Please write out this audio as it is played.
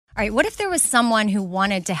All right, what if there was someone who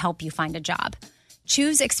wanted to help you find a job?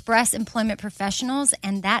 Choose Express Employment Professionals,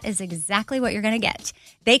 and that is exactly what you're going to get.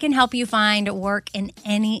 They can help you find work in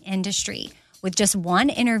any industry. With just one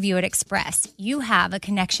interview at Express, you have a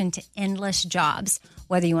connection to endless jobs.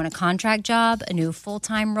 Whether you want a contract job, a new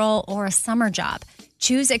full-time role, or a summer job,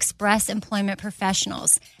 choose Express Employment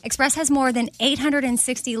Professionals. Express has more than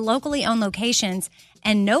 860 locally owned locations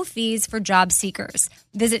and no fees for job seekers.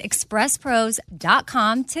 Visit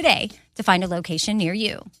expresspros.com today to find a location near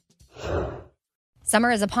you. Summer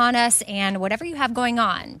is upon us, and whatever you have going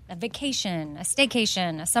on, a vacation, a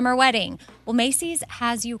staycation, a summer wedding, well, Macy's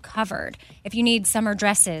has you covered. If you need summer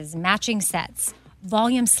dresses, matching sets,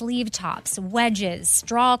 volume sleeve tops, wedges,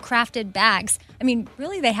 straw-crafted bags,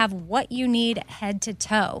 really they have what you need head to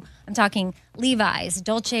toe. I'm talking Levi's,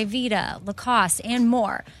 Dolce Vita, Lacoste, and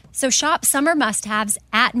more. So shop summer must-haves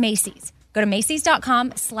at Macy's. Go to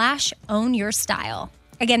Macys.com/ownyourstyle.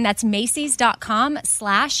 Again, that's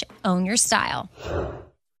Macys.com/ownyourstyle.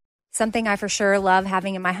 Something I for sure love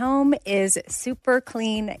having in my home is super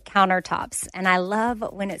clean countertops, and I love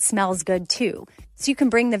when it smells good too. So you can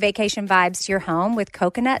bring the vacation vibes to your home with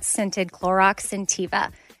coconut-scented Clorox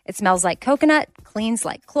Scentiva. It smells like coconut, cleans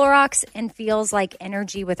like Clorox, and feels like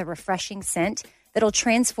energy with a refreshing scent that'll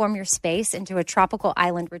transform your space into a tropical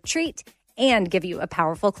island retreat and give you a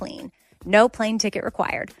powerful clean. No plane ticket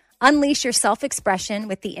required. Unleash your self-expression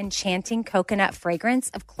with the enchanting coconut fragrance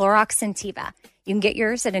of Clorox Scentiva. You can get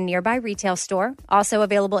yours at a nearby retail store, also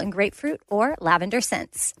available in grapefruit or lavender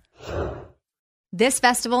scents. This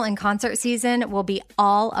festival and concert season will be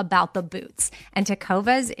all about the boots, and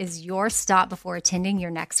Tecovas is your stop before attending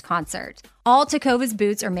your next concert. All Tecovas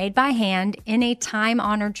boots are made by hand in a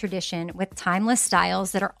time-honored tradition with timeless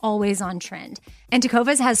styles that are always on trend. And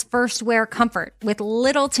Tecovas has first wear comfort with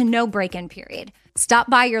little to no break-in period. Stop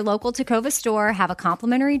by your local Tecovas store, have a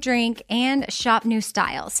complimentary drink, and shop new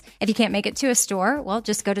styles. If you can't make it to a store, well,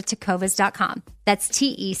 just go to tecovas.com. That's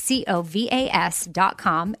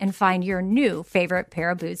TECOVAS.com and find your new favorite pair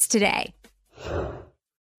of boots today. Be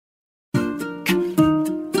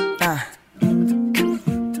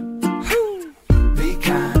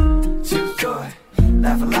kind, choose joy,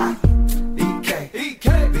 laugh a lot. Be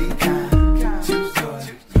kind, choose joy,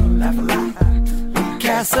 laugh a lot.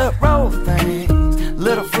 Casserole things,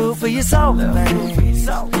 little food for your soul things.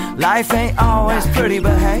 Life ain't always pretty,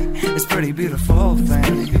 but hey, it's pretty beautiful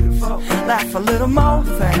things. Laugh a little more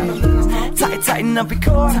things, tighten up your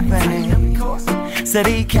core things. Said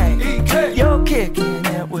EK, you're kicking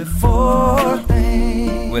it with 4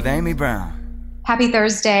 things. With Amy Brown. Happy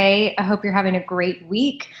Thursday. I hope you're having a great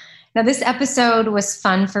week. Now, this episode was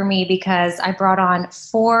fun for me because I brought on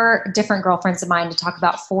 4 different girlfriends of mine to talk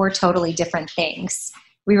about 4 totally different things.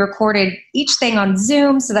 We recorded each thing on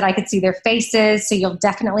Zoom so that I could see their faces, so you'll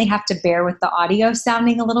definitely have to bear with the audio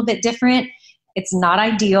sounding a little bit different. It's not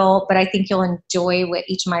ideal, but I think you'll enjoy what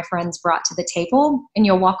each of my friends brought to the table, and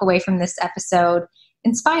you'll walk away from this episode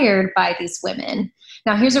inspired by these women.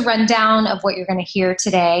 Now, here's a rundown of what you're going to hear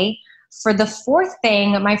today. For the 4th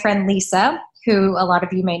thing, my friend Lisa, who a lot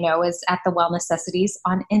of you may know is at the Well Necessities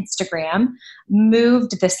on Instagram,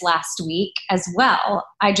 moved this last week as well.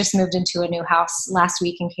 I just moved into a new house last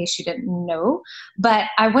week, in case you didn't know. But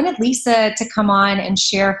I wanted Lisa to come on and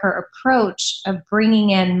share her approach of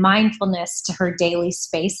bringing in mindfulness to her daily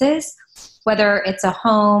spaces, whether it's a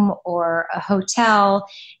home or a hotel,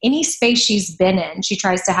 any space she's been in. She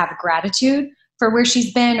tries to have gratitude for where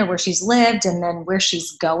she's been or where she's lived and then where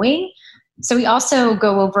she's going. So we also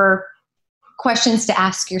go over questions to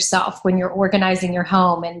ask yourself when you're organizing your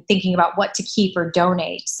home and thinking about what to keep or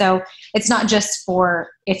donate. So it's not just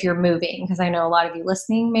for if you're moving, because I know a lot of you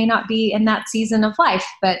listening may not be in that season of life,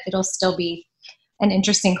 but it'll still be an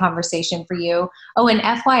interesting conversation for you. Oh, and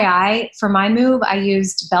FYI, for my move, I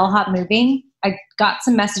used Bellhop Moving. I got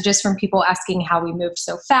some messages from people asking how we moved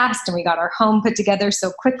so fast and we got our home put together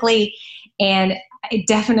so quickly. And it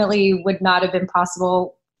definitely would not have been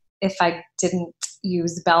possible if I didn't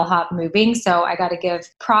use Bellhop Moving. So I got to give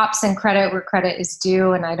props and credit where credit is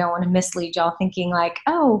due. And I don't want to mislead y'all thinking like,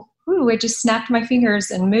 oh, I just snapped my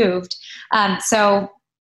fingers and moved. So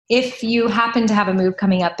if you happen to have a move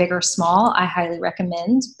coming up, big or small, I highly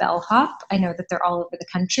recommend Bellhop. I know that they're all over the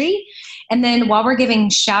country. And then while we're giving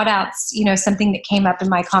shout outs, something that came up in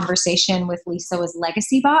my conversation with Lisa was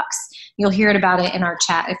Legacy Box. You'll hear about it in our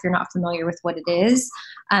chat if you're not familiar with what it is.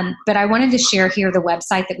 But I wanted to share here the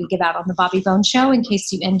website that we give out on the Bobby Bones Show in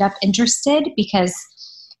case you end up interested, because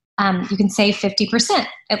you can save 50%,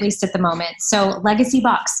 at least at the moment. So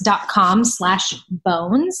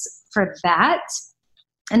legacybox.com/bones for that.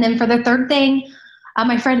 And then for the 3rd thing,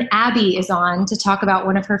 My friend Abby is on to talk about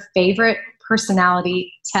one of her favorite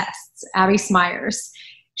personality tests, Abby Smyers.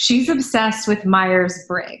 She's obsessed with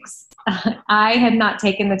Myers-Briggs. I had not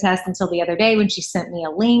taken the test until the other day when she sent me a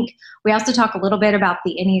link. We also talk a little bit about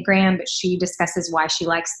the Enneagram, but she discusses why she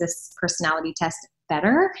likes this personality test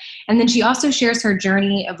better. And then she also shares her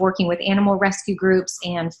journey of working with animal rescue groups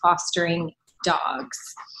and fostering dogs.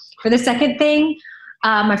 For the second thing,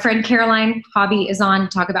 my friend Caroline Hobby is on to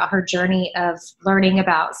talk about her journey of learning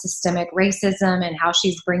about systemic racism and how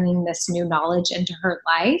she's bringing this new knowledge into her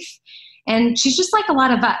life. And she's just like a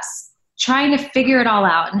lot of us, trying to figure it all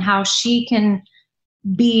out and how she can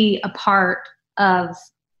be a part of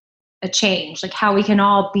a change, like how we can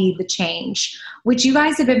all be the change, which you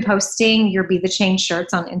guys have been posting your Be the Change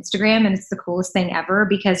shirts on Instagram. And it's the coolest thing ever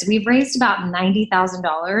because we've raised about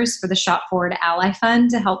 $90,000 for the Shop Forward Ally Fund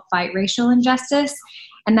to help fight racial injustice.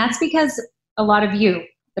 And that's because a lot of you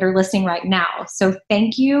that are listening right now. So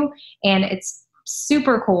thank you. And it's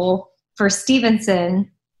super cool for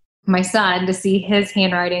Stevenson, my son, to see his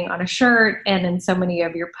handwriting on a shirt and in so many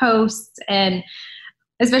of your posts, and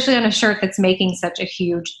especially on a shirt that's making such a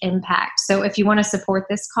huge impact. So if you want to support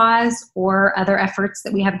this cause or other efforts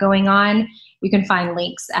that we have going on, you can find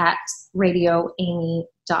links at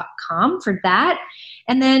radioamy.com for that.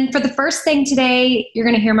 And then for the first thing today, you're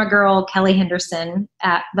going to hear my girl, Kelly Henderson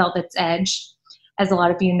at Velvet's Edge, as a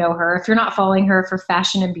lot of you know her. If you're not following her for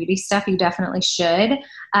fashion and beauty stuff, you definitely should.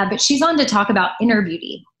 But she's on to talk about inner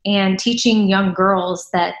beauty and teaching young girls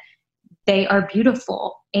that they are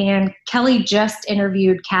beautiful. And Kelly just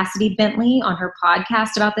interviewed Cassidy Bentley on her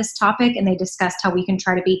podcast about this topic, and they discussed how we can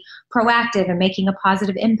try to be proactive and making a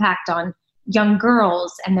positive impact on young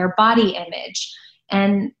girls and their body image.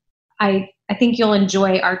 And I think you'll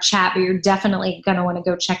enjoy our chat, but you're definitely going to want to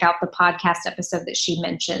go check out the podcast episode that she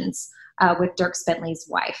mentions with Dierks Bentley's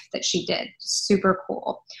wife that she did. Super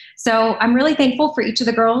cool. So I'm really thankful for each of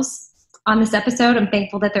the girls on this episode. I'm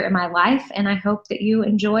thankful that they're in my life, and I hope that you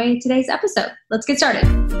enjoy today's episode. Let's get started.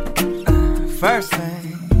 First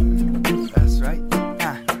thing, that's right.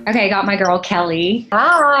 Okay, I got my girl Kelly.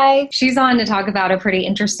 Hi. She's on to talk about a pretty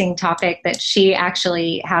interesting topic that she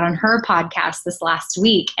actually had on her podcast this last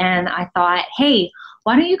week. And I thought, hey,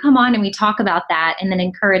 why don't you come on and we talk about that and then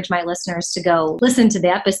encourage my listeners to go listen to the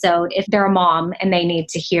episode if they're a mom and they need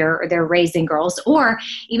to hear, or they're raising girls, or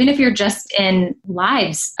even if you're just in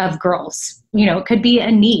lives of girls. You know, it could be a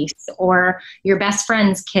niece or your best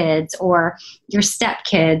friend's kids or your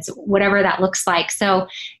stepkids, whatever that looks like. So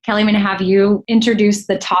Kelly, I'm going to have you introduce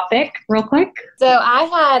the topic real quick. So I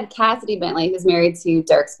had Cassidy Bentley, who's married to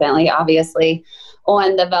Dierks Bentley, obviously,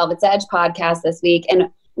 on the Velvet's Edge podcast this week. And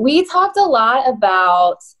we talked a lot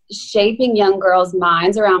about shaping young girls'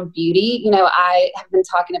 minds around beauty. You know, I have been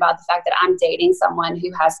talking about the fact that I'm dating someone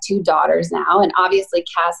who has 2 daughters now, and obviously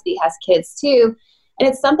Cassidy has kids too. And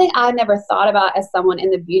it's something I never thought about as someone in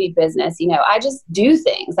the beauty business. You know, I just do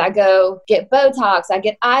things. I go get Botox, I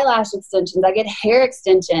get eyelash extensions, I get hair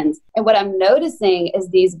extensions. And what I'm noticing is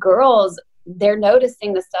these girls, they're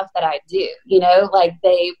noticing the stuff that I do, you know, like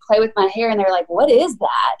they play with my hair and they're like, what is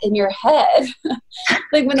that in your head?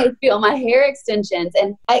 Like when they feel my hair extensions.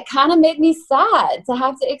 And it kind of made me sad to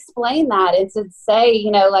have to explain that and to say,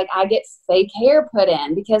 you know, like I get fake hair put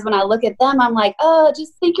in, because when I look at them, I'm like, oh,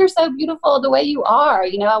 just think you're so beautiful the way you are.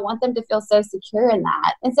 You know, I want them to feel so secure in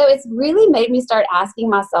that. And so it's really made me start asking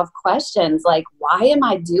myself questions like, why am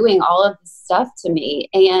I doing all of this stuff to me?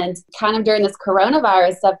 And kind of during this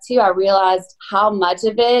coronavirus stuff too, I realized how much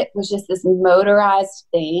of it was just this motorized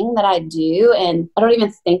thing that I do, and I don't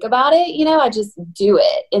even think about it, you know, I just do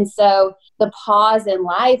it. And so the pause in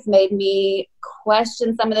life made me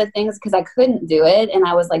question some of the things because I couldn't do it. And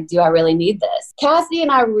I was like, do I really need this? Cassidy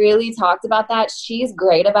and I really talked about that. She's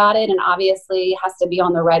great about it and obviously has to be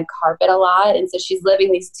on the red carpet a lot. And so she's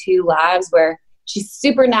living these 2 lives where she's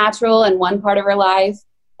super natural in one part of her life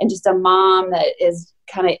and just a mom that is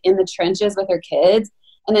kind of in the trenches with her kids.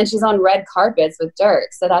 And then she's on red carpets with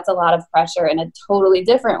Dierks. So that's a lot of pressure in a totally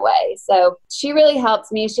different way. So she really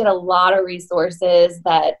helped me. She had a lot of resources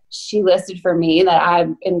that she listed for me that I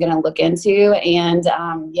am going to look into. And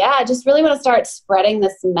I just really want to start spreading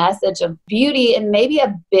this message of beauty and maybe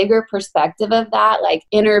a bigger perspective of that, like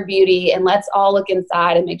inner beauty. And let's all look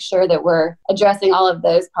inside and make sure that we're addressing all of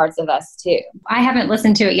those parts of us too. I haven't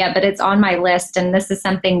listened to it yet, but it's on my list. And this is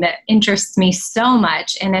something that interests me so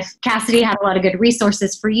much. And if Cassidy had a lot of good resources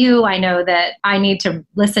messages for you. I know that I need to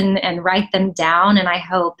listen and write them down. And I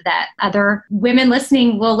hope that other women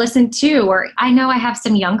listening will listen too. Or I know I have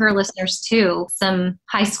some younger listeners too, some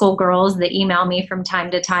high school girls that email me from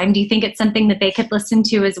time to time. Do you think it's something that they could listen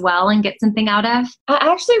to as well and get something out of?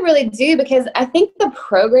 I actually really do, because I think the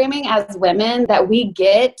programming as women that we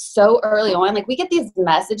get so early on, like we get these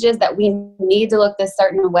messages that we need to look this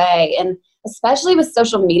certain way. And especially with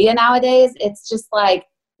social media nowadays, it's just like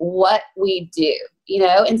what we do,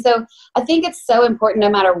 And so I think it's so important, no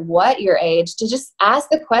matter what your age, to just ask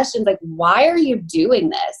the questions like, why are you doing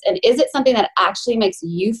this? And is it something that actually makes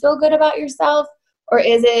you feel good about yourself? Or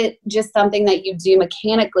is it just something that you do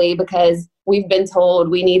mechanically because we've been told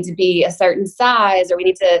we need to be a certain size, or we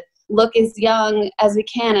need to look as young as we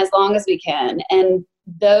can, as long as we can, and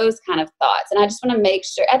those kind of thoughts. And I just want to make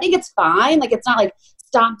sure, I think it's fine. Like, it's not like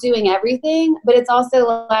stop doing everything, but it's also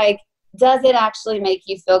like, does it actually make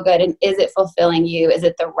you feel good? And is it fulfilling you? Is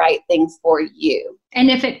it the right thing for you? And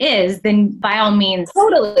if it is, then by all means,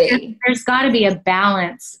 totally. There's got to be a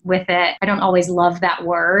balance with it. I don't always love that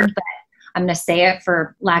word, but I'm going to say it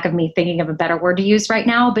for lack of me thinking of a better word to use right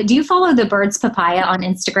now. But do you follow the Birds Papaya on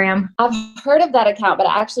Instagram? I've heard of that account, but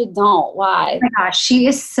I actually don't. Why? Oh my gosh, she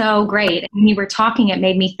is so great. When you were talking, it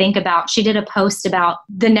made me think about, she did a post about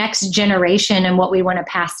the next generation and what we want to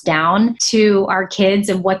pass down to our kids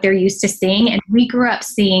and what they're used to seeing. And we grew up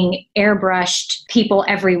seeing airbrushed people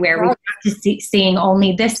everywhere. We grew up to seeing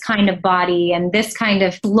only this kind of body and this kind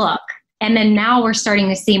of look. And then now we're starting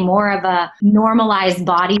to see more of a normalized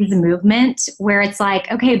bodies movement where it's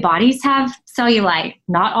like, okay, bodies have cellulite.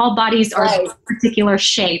 Not all bodies are a particular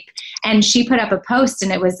shape. And she put up a post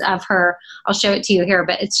and it was of her, I'll show it to you here,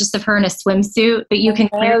 but it's just of her in a swimsuit, but you can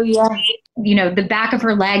clearly see, the back of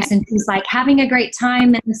her legs. And she's like, having a great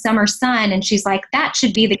time in the summer sun. And she's like, that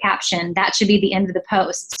should be the caption. That should be the end of the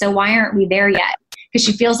post. So why aren't we there yet? Because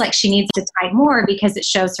she feels like she needs to type more because it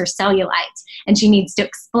shows her cellulite and she needs to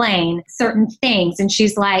explain certain things. And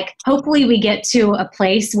she's like, hopefully we get to a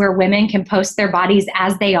place where women can post their bodies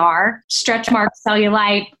as they are, stretch marks,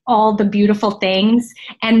 cellulite, all the beautiful things,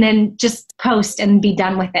 and then just post and be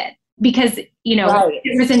done with it. Because, if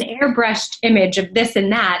it was an airbrushed image of this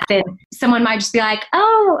and that, then someone might just be like,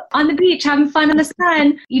 oh, on the beach, having fun in the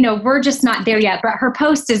sun. We're just not there yet. But her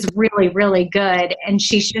post is really, really good. And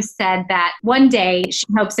she just said that one day she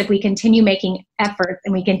hopes if we continue making efforts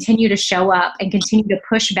and we continue to show up and continue to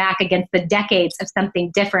push back against the decades of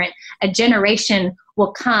something different, a generation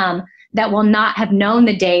will come that will not have known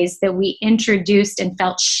the days that we introduced and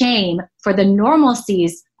felt shame for the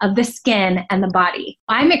normalcies of the skin and the body.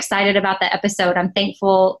 I'm excited about the episode. I'm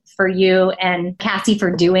thankful for you and Cassie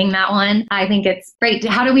for doing that one. I think it's great.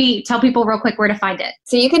 How do we tell people real quick where to find it?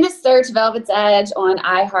 So you can just search Velvet's Edge on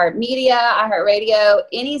iHeartMedia, iHeartRadio,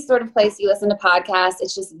 any sort of place you listen to podcasts.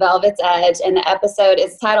 It's just Velvet's Edge. And the episode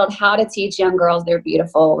is titled How to Teach Young Girls They're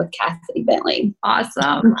Beautiful with Cassidy Bentley.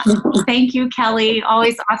 Awesome. Thank you, Kelly.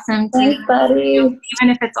 Always awesome. Thanks, buddy. Even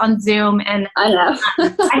if it's on Zoom. And I know.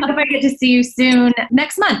 I hope I get to see you soon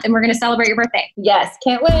next month. And we're going to celebrate your birthday. Yes,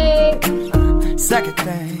 can't wait. Second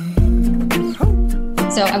thing.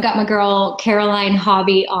 So I've got my girl Caroline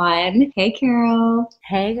Hobby on. Hey, Carol.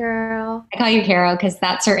 Hey, girl. I call you Caro because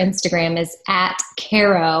that's her Instagram is at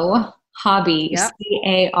Caro Hobby, Yep.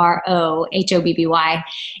 CaroHobby.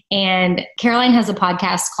 And Caroline has a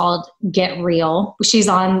podcast called Get Real. She's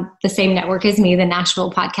on the same network as me, the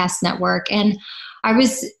Nashville Podcast Network. And I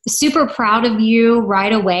was super proud of you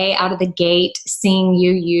right away out of the gate, seeing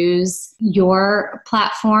you use your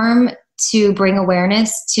platform to bring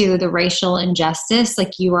awareness to the racial injustice.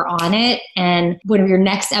 Like, you were on it. And one of your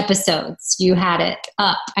next episodes, you had it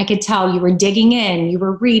up. I could tell you were digging in, you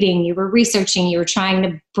were reading, you were researching, you were trying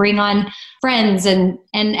to bring on friends and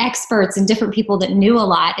experts and different people that knew a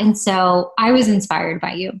lot. And so I was inspired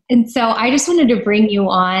by you. And so I just wanted to bring you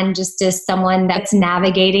on just as someone that's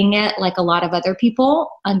navigating it like a lot of other people,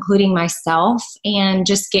 including myself, and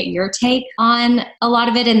just get your take on a lot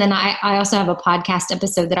of it. And then I also have a podcast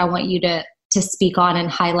episode that I want you to speak on and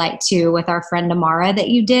highlight too with our friend Amara that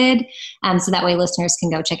you did. So that way listeners can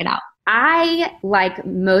go check it out. I, like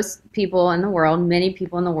most people in the world, many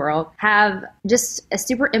people in the world, have just a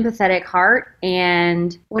super empathetic heart.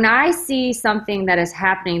 And when I see something that is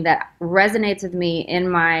happening that resonates with me in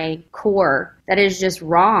my core, that is just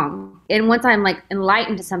wrong. And once I'm like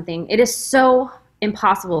enlightened to something, it is so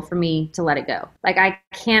impossible for me to let it go. Like, I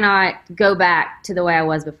cannot go back to the way I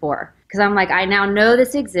was before. Because I'm like, I now know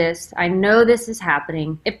this exists. I know this is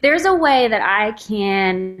happening. If there's a way that I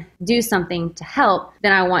can do something to help,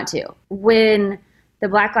 then I want to. When the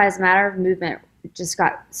Black Lives Matter movement just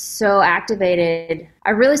got so activated,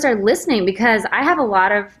 I really started listening because I have a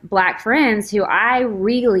lot of Black friends who I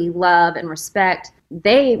really love and respect.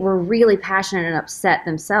 They were really passionate and upset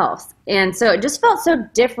themselves. And so it just felt so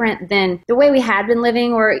different than the way we had been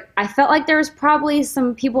living, where I felt like there was probably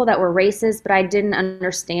some people that were racist, but I didn't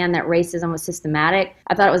understand that racism was systematic.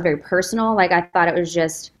 I thought it was very personal. Like, I thought it was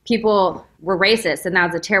just people were racist and that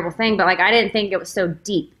was a terrible thing, but like, I didn't think it was so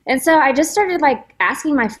deep. And so I just started like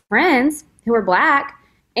asking my friends who were Black,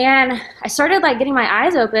 and I started like getting my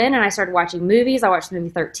eyes open, and I started watching movies. I watched the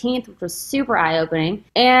movie 13th, which was super eye-opening.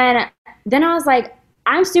 And then I was like,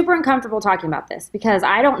 I'm super uncomfortable talking about this because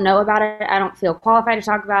I don't know about it. I don't feel qualified to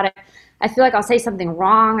talk about it. I feel like I'll say something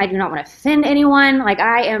wrong. I do not want to offend anyone. Like,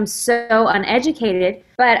 I am so uneducated.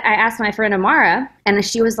 But I asked my friend Amara, and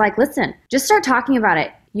she was like, listen, just start talking about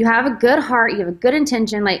it. You have a good heart. You have a good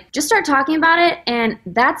intention. Like, just start talking about it, and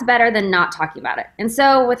that's better than not talking about it. And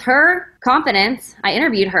so with her confidence, I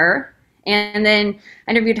interviewed her. And then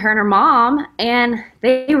I interviewed her and her mom, and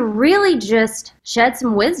they really just shed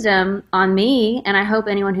some wisdom on me, and I hope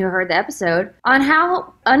anyone who heard the episode, on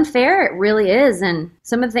how unfair it really is and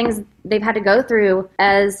some of the things they've had to go through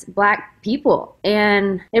as Black people.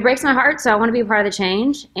 And it breaks my heart, so I want to be a part of the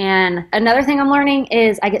change. And another thing I'm learning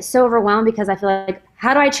is I get so overwhelmed because I feel like,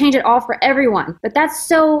 how do I change it all for everyone? But that's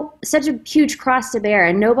such a huge cross to bear,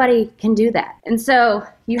 and nobody can do that. And so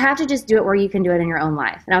you have to just do it where you can do it in your own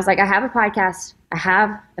life. And I was like, I have a podcast. I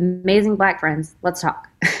have amazing Black friends. Let's talk.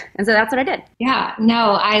 And so that's what I did. Yeah,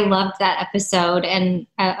 no, I loved that episode. And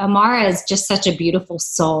Amara is just such a beautiful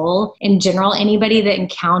soul. In general, anybody that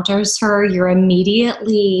encounters her, you're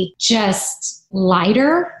immediately just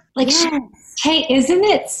lighter. Like, Yes. hey, isn't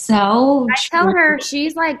it so I tell her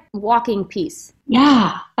she's like walking peace.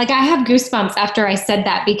 Yeah. Like, I have goosebumps after I said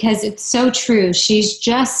that because it's so true. She's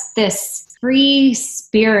just this free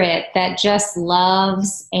spirit that just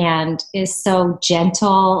loves and is so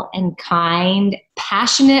gentle and kind,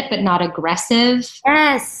 passionate, but not aggressive.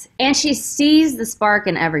 Yes. And she sees the spark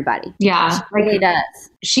in everybody. Yeah. She really does.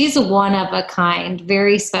 She's a one of a kind,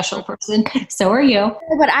 very special person. So are you.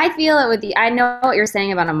 But I feel it with you. I know what you're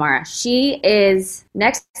saying about Amara. She is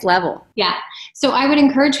next level. Yeah. So I would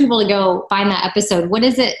encourage people to go find that episode. What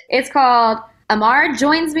is it? It's called Amara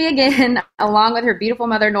Joins Me Again, along with her beautiful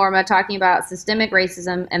mother, Norma, talking about systemic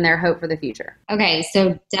racism and their hope for the future. Okay,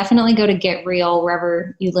 so definitely go to Get Real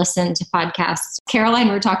wherever you listen to podcasts. Caroline,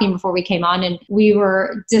 we were talking before we came on, and we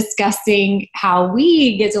were discussing how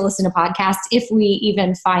we get to listen to podcasts if we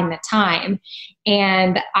even find the time.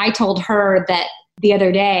 And I told her that the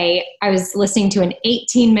other day I was listening to an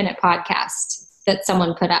 18-minute podcast that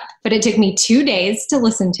someone put up, but it took me 2 days to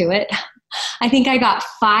listen to it. I think I got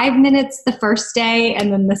 5 minutes the first day,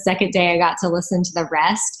 and then the second day I got to listen to the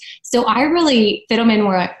rest. So I really fit them in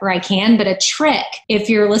where I can. But a trick, if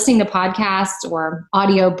you're listening to podcasts or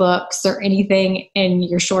audiobooks or anything and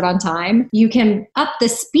you're short on time, you can up the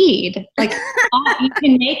speed. Like, you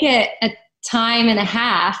can make it a time and a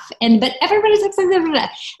half, but everybody's excited.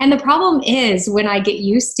 And the problem is, when I get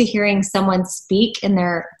used to hearing someone speak in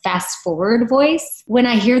their fast forward voice, when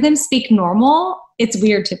I hear them speak normal, it's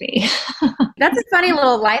weird to me. That's a funny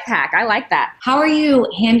little life hack. I like that. How are you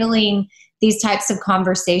handling these types of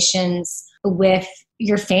conversations with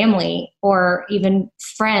your family or even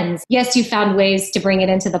friends? Yes, you found ways to bring it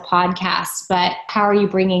into the podcast, but how are you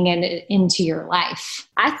bringing it into your life?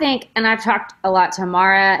 I think, and I've talked a lot to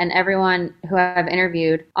Amara and everyone who I've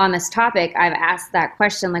interviewed on this topic, I've asked that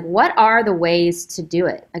question, like, what are the ways to do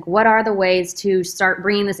it? Like, what are the ways to start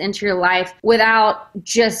bringing this into your life without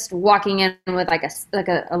just walking in with like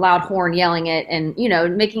a loud horn yelling it and, you know,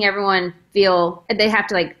 making everyone feel they have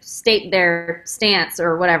to like state their stance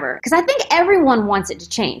or whatever? Because I think everyone wants it to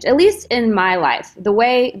change, at least in my life.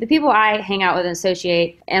 The people I hang out with and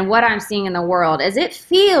associate and what I'm seeing in the world is it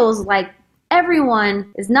feels like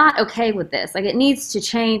everyone is not okay with this. Like, it needs to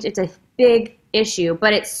change. It's a big issue,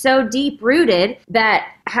 but it's so deep rooted that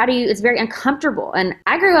it's very uncomfortable. And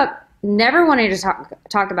I grew up never wanting to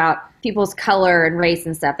talk about people's color and race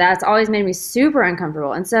and stuff. That's always made me super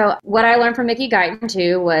uncomfortable. And so what I learned from Mickey Guyton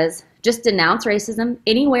too was just denounce racism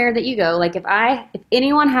anywhere that you go. Like, if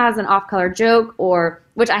anyone has an off-color joke, or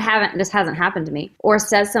which this hasn't happened to me, or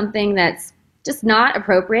says something that's just not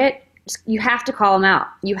appropriate, you have to call them out.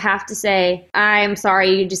 You have to say, I'm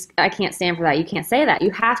sorry, I can't stand for that. You can't say that. You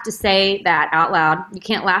have to say that out loud. You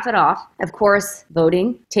can't laugh it off. Of course,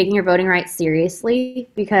 voting, taking your voting rights seriously,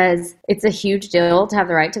 because it's a huge deal to have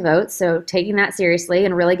the right to vote. So taking that seriously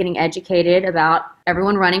and really getting educated about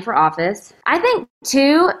everyone running for office. I think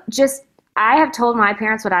too, I have told my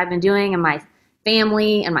parents what I've been doing, and my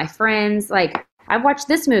family and my friends, like, I've watched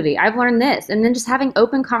this movie, I've learned this. And then just having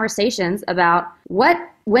open conversations about what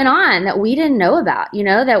went on that we didn't know about,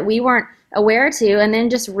 that we weren't aware to. And then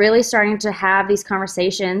just really starting to have these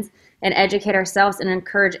conversations and educate ourselves and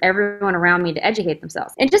encourage everyone around me to educate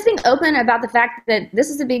themselves. And just being open about the fact that this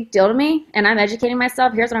is a big deal to me and I'm educating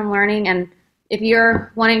myself. Here's what I'm learning. And if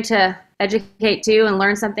you're wanting to educate too and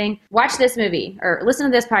learn something, watch this movie or listen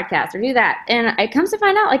to this podcast or do that. And it comes to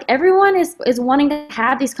find out like everyone is wanting to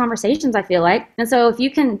have these conversations, I feel like. And so if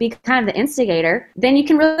you can be kind of the instigator, then you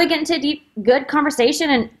can really get into a deep, good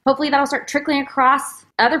conversation, and hopefully that'll start trickling across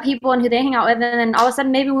other people and who they hang out with. And then all of a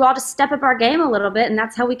sudden maybe we all just step up our game a little bit, and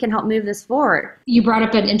that's how we can help move this forward. You brought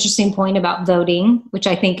up an interesting point about voting, which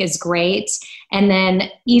I think is great. And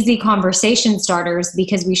then easy conversation starters,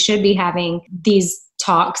 because we should be having these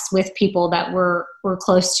talks with people that we're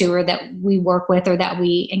close to or that we work with or that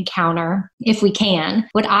we encounter if we can.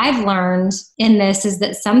 What I've learned in this is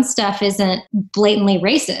that some stuff isn't blatantly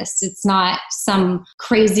racist. It's not some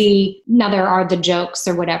crazy, now there are the jokes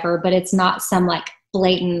or whatever, but it's not some like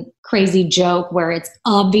blatant crazy joke where it's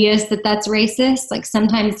obvious that that's racist. Like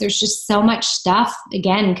sometimes there's just so much stuff,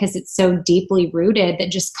 again, because it's so deeply rooted, that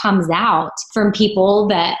just comes out from people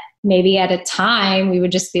that maybe at a time we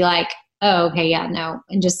would just be like, oh, okay, yeah, no,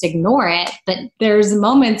 and just ignore it. But there's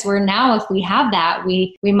moments where now if we have that,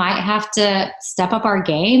 we might have to step up our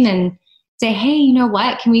game and say, hey, you know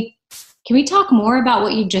what, can we talk more about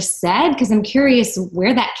what you just said? Because I'm curious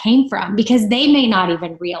where that came from, because they may not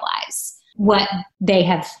even realize what they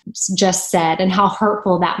have just said and how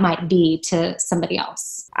hurtful that might be to somebody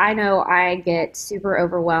else. I know I get super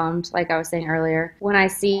overwhelmed, like I was saying earlier, when I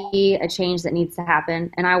see a change that needs to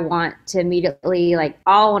happen, and I want to immediately, I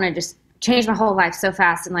want to just change my whole life so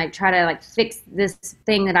fast and try to fix this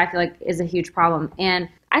thing that I feel like is a huge problem. And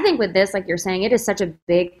I think with this, like you're saying, it is such a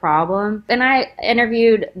big problem. And I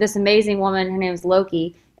interviewed this amazing woman, her name is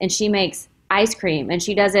Loki, and she makes ice cream, and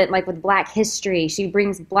she does it with Black history. She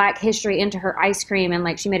brings Black history into her ice cream,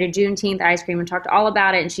 and she made a Juneteenth ice cream and talked all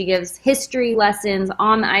about it, and she gives history lessons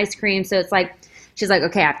on the ice cream. So it's she's like,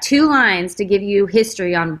 okay, I have 2 lines to give you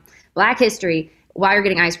history on Black history while you're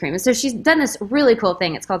getting ice cream. And so she's done this really cool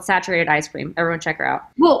thing. It's called Saturated Ice Cream. Everyone check her out.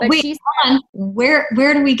 Well, wait, hold on. Where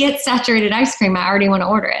do we get Saturated Ice Cream? I already want to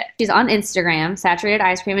order it. She's on Instagram, Saturated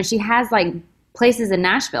Ice Cream, and she has places in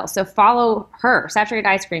Nashville. So follow her, Saturated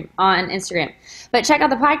Ice Cream, on Instagram. But check out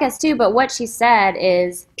the podcast too. But what she said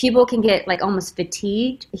is people can get almost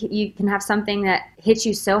fatigued. You can have something that hits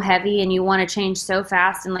you so heavy and you want to change so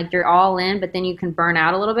fast and you're all in, but then you can burn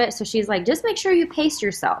out a little bit. So she's just make sure you pace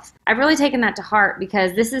yourself. I've really taken that to heart,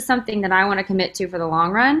 because this is something that I want to commit to for the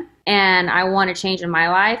long run. And I want to change in my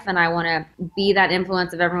life, and I want to be that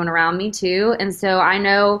influence of everyone around me too. And so I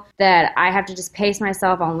know that I have to just pace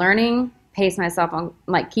myself on learning, pace myself on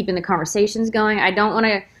keeping the conversations going. I don't want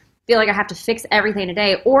to feel like I have to fix everything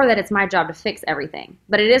today, or that it's my job to fix everything.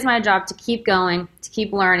 But it is my job to keep going, to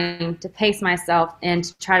keep learning, to pace myself, and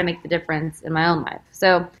to try to make the difference in my own life.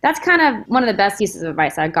 So that's kind of one of the best pieces of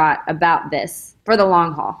advice I got about this for the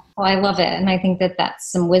long haul. Well, I love it. And I think that that's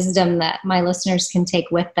some wisdom that my listeners can take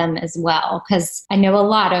with them as well, because I know a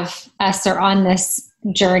lot of us are on this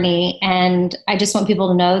journey, and I just want people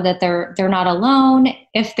to know that they're not alone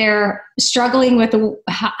if they're struggling with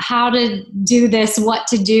how to do this, what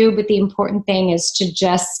to do. But the important thing is to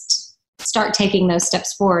just start taking those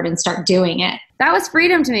steps forward and start doing it. That was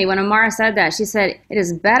freedom to me when Amara said that. She said, it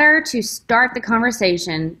is better to start the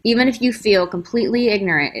conversation, even if you feel completely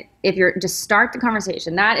ignorant. If you're just start the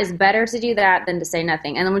conversation, that is better to do that than to say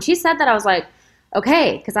nothing. And then when she said that, I was like,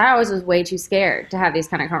 okay, because I always was way too scared to have these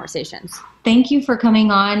kind of conversations. Thank you for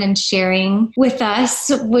coming on and sharing with us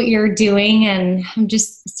what you're doing. And I'm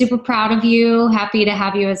just super proud of you, happy to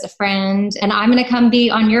have you as a friend. And I'm going to come be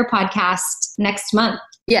on your podcast next month.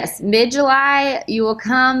 Yes, mid-July, you will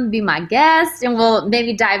come be my guest, and we'll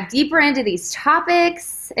maybe dive deeper into these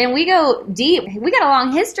topics. And we go deep. We got a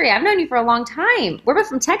long history. I've known you for a long time. We're both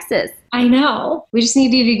from Texas. I know. We just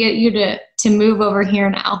need to get you to move over here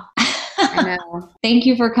now. I know. Thank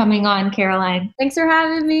you for coming on, Caroline. Thanks for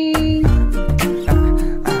having me.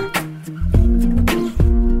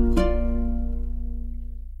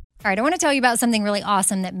 All right, I want to tell you about something really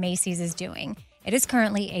awesome that Macy's is doing. It is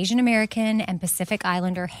currently Asian American and Pacific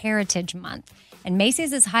Islander Heritage Month, and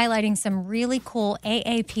Macy's is highlighting some really cool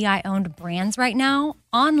AAPI-owned brands right now,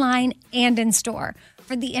 online and in store.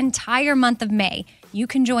 For the entire month of May, you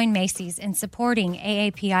can join Macy's in supporting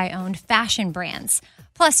AAPI-owned fashion brands.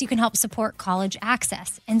 Plus, you can help support college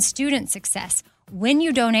access and student success when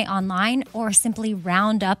you donate online or simply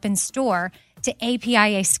round up in store to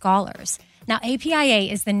APIA scholars. Now,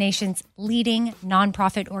 APIA is the nation's leading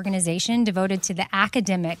nonprofit organization devoted to the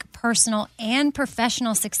academic, personal, and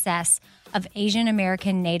professional success of Asian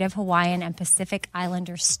American, Native Hawaiian, and Pacific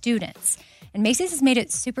Islander students. And Macy's has made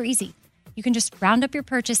it super easy. You can just round up your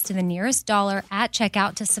purchase to the nearest dollar at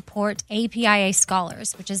checkout to support APIA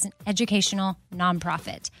Scholars, which is an educational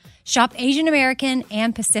nonprofit. Shop Asian American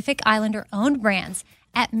and Pacific Islander owned brands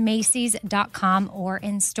at Macy's.com or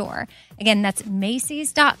in store. Again, that's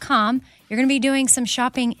Macy's.com. You're going to be doing some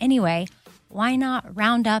shopping anyway. Why not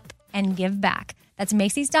round up and give back? That's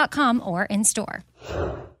Macy's.com or in store.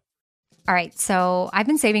 All right, so I've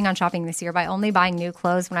been saving on shopping this year by only buying new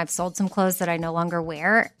clothes when I've sold some clothes that I no longer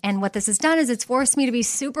wear. And what this has done is it's forced me to be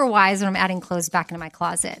super wise when I'm adding clothes back into my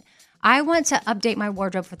closet. I want to update my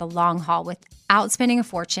wardrobe for the long haul without spending a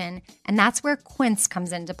fortune, and that's where Quince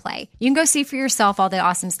comes into play. You can go see for yourself all the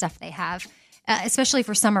awesome stuff they have, especially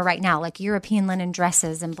for summer right now, like European linen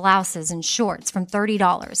dresses and blouses and shorts from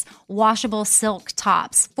 $30, washable silk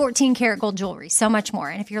tops, 14-karat gold jewelry, so much more.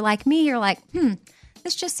 And if you're like me, you're like,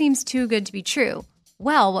 this just seems too good to be true.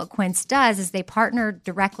 Well, what Quince does is they partner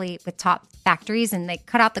directly with top factories, and they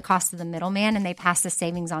cut out the cost of the middleman, and they pass the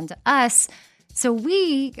savings on to us. So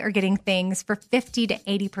we are getting things for 50 to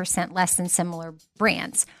 80% less than similar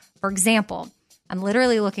brands. For example, I'm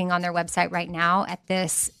literally looking on their website right now at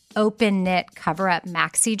this open knit cover-up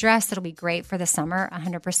maxi dress that'll be great for the summer,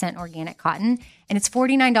 100% organic cotton, and it's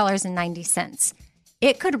 $49.90.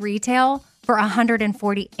 It could retail for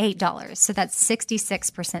 $148, so that's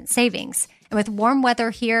 66% savings. And with warm weather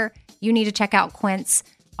here, you need to check out Quince.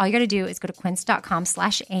 All you got to do is go to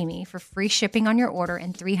quince.com/Amy for free shipping on your order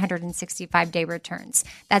and 365-day returns.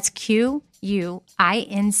 That's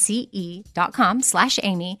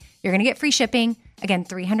QUINCE.com/Amy. You're going to get free shipping. Again,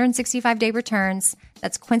 365-day returns.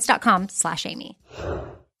 That's quince.com/Amy.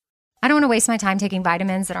 I don't want to waste my time taking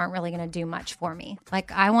vitamins that aren't really going to do much for me.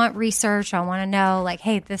 Like, I want research. I want to know, like,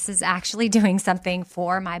 hey, this is actually doing something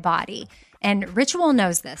for my body. And Ritual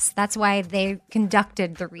knows this. That's why they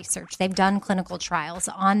conducted the research. They've done clinical trials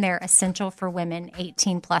on their Essential for Women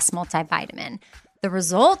 18 Plus multivitamin. The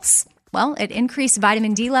results? Well, it increased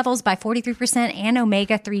vitamin D levels by 43% and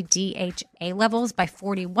omega-3 DHA levels by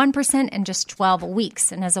 41% in just 12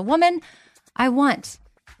 weeks. And as a woman, I want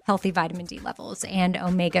healthy vitamin D levels and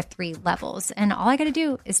omega-3 levels. And all I got to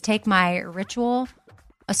do is take my Ritual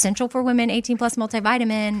Essential for Women 18 Plus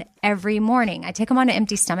multivitamin every morning. I take them on an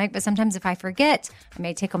empty stomach, but sometimes if I forget, I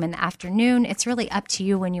may take them in the afternoon. It's really up to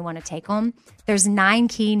you when you want to take them. There's 9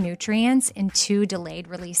 key nutrients in 2 delayed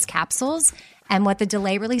release capsules. And what the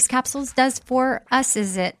delayed release capsules does for us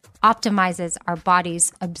is it optimizes our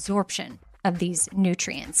body's absorption of these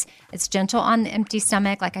nutrients. It's gentle on the empty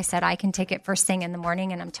stomach. Like I said, I can take it first thing in the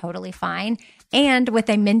morning and I'm totally fine. And with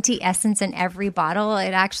a minty essence in every bottle,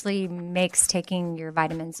 it actually makes taking your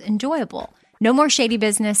vitamins enjoyable. No more shady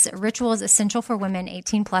business. Ritual's Essential for Women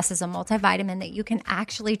 18 Plus is a multivitamin that you can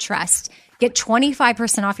actually trust. Get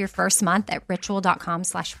 25% off your first month at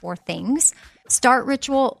ritual.com/4things. Start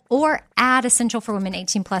Ritual or add Essential for Women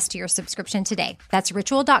 18 Plus to your subscription today. That's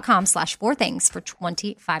ritual.com/4things for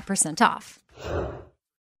 25% off.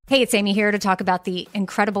 Hey, it's Amy here to talk about the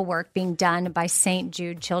incredible work being done by St.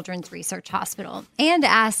 Jude Children's Research Hospital and to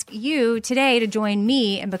ask you today to join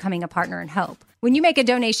me in becoming a partner in hope. When you make a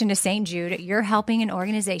donation to St. Jude, you're helping an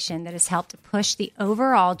organization that has helped push the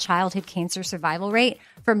overall childhood cancer survival rate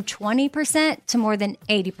from 20% to more than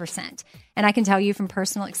 80%. And I can tell you from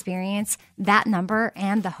personal experience, that number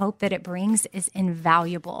and the hope that it brings is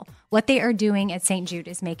invaluable. What they are doing at St. Jude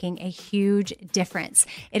is making a huge difference.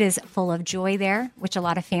 It is full of joy there, which a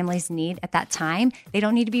lot of families need at that time. They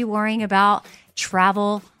don't need to be worrying about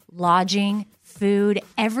travel, lodging, food.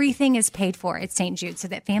 Everything is paid for at St. Jude so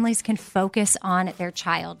that families can focus on their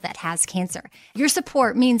child that has cancer. Your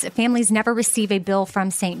support means families never receive a bill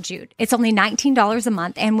from St. Jude. It's only $19 a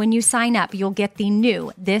month, and when you sign up, you'll get the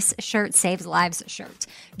new This Shirt Saves Lives shirt.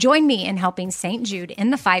 Join me in helping St. Jude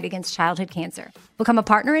in the fight against childhood cancer. Become a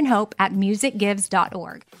partner in hope at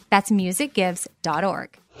musicgives.org. That's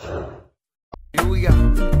musicgives.org. Here we go.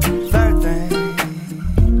 Third thing.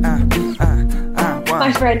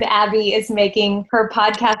 My friend Abby is making her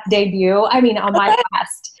podcast debut. I mean, on my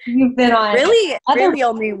cast. You've been on really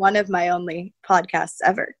only one of my only podcasts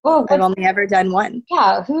ever. Oh, I've only ever done one.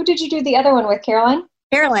 Yeah. Who did you do the other one with, Caroline?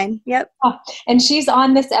 Caroline. Yep. Oh, and she's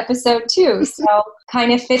on this episode too. So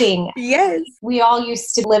kind of fitting. Yes. We all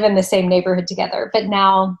used to live in the same neighborhood together, but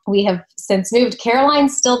now we have since moved.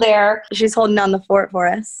 Caroline's still there. She's holding down the fort for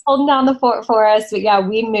us. Holding down the fort for us. But yeah,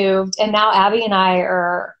 we moved. And now Abby and I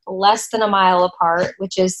are less than a mile apart,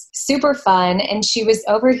 which is super fun. And she was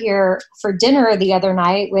over here for dinner the other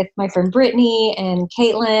night with my friend Brittany and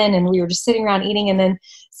Caitlin, and we were just sitting around eating. And then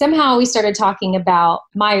somehow we started talking about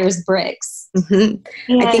Myers-Briggs.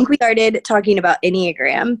 Mm-hmm. I think we started talking about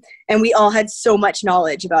Enneagram, and we all had so much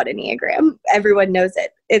knowledge about Enneagram. Everyone knows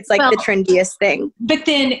it. It's like the trendiest thing. But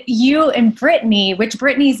then you and Brittany, which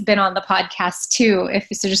Brittany's been on the podcast too,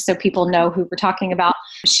 just so people know who we're talking about.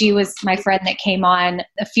 She was my friend that came on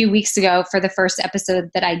a few weeks ago for the first episode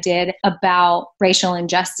that I did about racial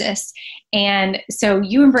injustice. And so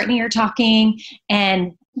you and Brittany are talking,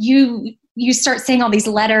 and you start saying all these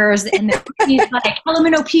letters, and then he's like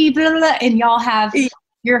LMNOP, blah, blah, blah, and y'all have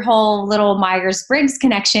your whole little Myers-Briggs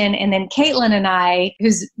connection. And then Caitlin and I,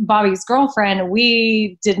 who's Bobby's girlfriend,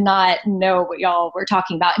 we did not know what y'all were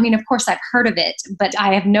talking about. I mean, of course I've heard of it, but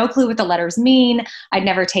I have no clue what the letters mean. I'd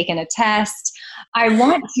never taken a test. I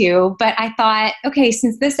want to, but I thought, okay,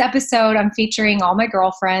 since this episode I'm featuring all my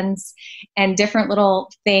girlfriends and different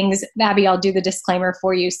little things, Abby, I'll do the disclaimer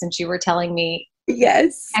for you since you were telling me.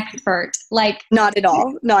 Yes. Expert. Like, not at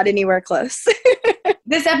all. Not anywhere close.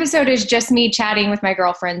 This episode is just me chatting with my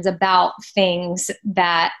girlfriends about things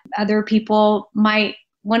that other people might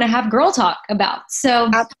want to have girl talk about. So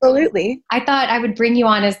absolutely. I thought I would bring you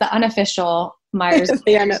on as the unofficial Myers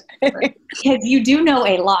because you do know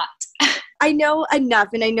a lot. I know enough,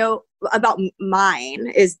 and I know about mine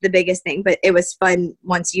is the biggest thing, but it was fun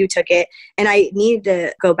once you took it. And I needed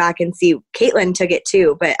to go back and see. Caitlin took it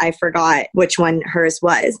too, but I forgot which one hers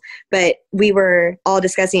was. But we were all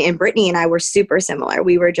discussing it, and Brittany and I were super similar.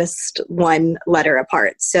 We were just one letter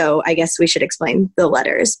apart. So I guess we should explain the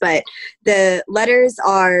letters. But the letters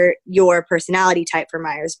are your personality type for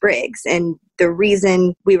Myers-Briggs. And the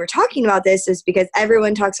reason we were talking about this is because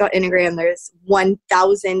everyone talks about Enneagram. There's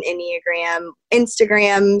 1,000 Enneagram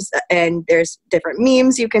Instagrams, and there's different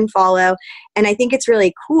memes you can follow. And I think it's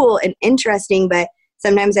really cool and interesting, but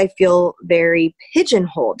sometimes I feel very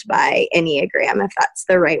pigeonholed by Enneagram, if that's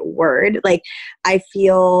the right word. Like, I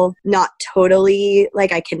feel not totally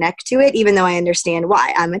like I connect to it, even though I understand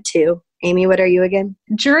why. I'm a 2. Amy, what are you again?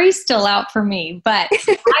 Jury's still out for me, but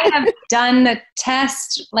I have done the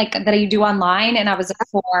test like that you do online, and I was a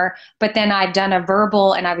 4, but then I've done a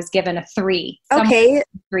verbal and I was given a 3. Okay.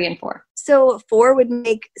 3 and 4. So 4 would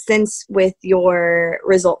make sense with your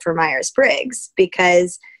result for Myers-Briggs,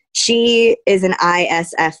 because she is an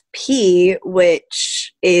ISFP,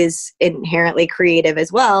 which is inherently creative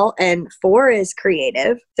as well, and 4 is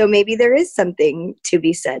creative. So maybe there is something to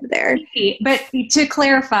be said there. But to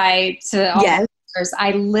clarify to all listeners,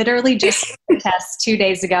 I literally just took the test 2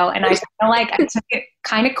 days ago, and I feel like I took it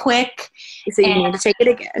kind of quick. So you need to take it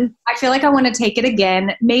again. I feel like I want to take it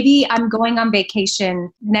again. Maybe I'm going on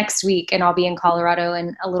vacation next week, and I'll be in Colorado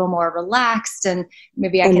and a little more relaxed, and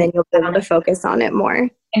maybe and then you'll be able to focus on it more.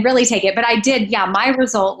 And really take it. But I did, my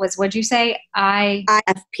result was, what'd you say?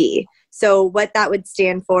 IFP. So what that would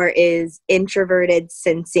stand for is introverted,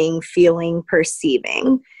 sensing, feeling,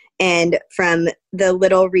 perceiving. And from the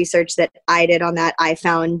little research that I did on that, I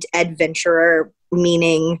found adventurer,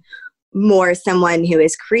 meaning more someone who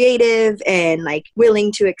is creative and like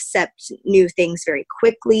willing to accept new things very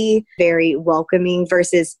quickly, very welcoming,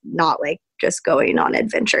 versus not like just going on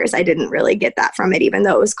adventures. I didn't really get that from it, even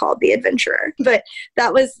though it was called The Adventurer. But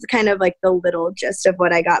that was kind of like the little gist of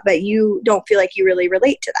what I got. But you don't feel like you really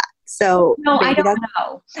relate to that. So no, I don't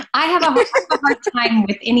know. I have a hard time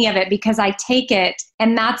with any of it because I take it,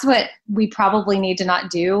 and that's what we probably need to not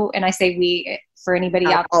do. And I say we, for anybody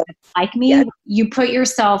out there like me, you put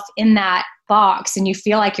yourself in that box and you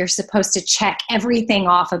feel like you're supposed to check everything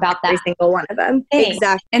off about that. Every single one of them. Thing.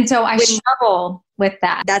 Exactly. And so I struggle with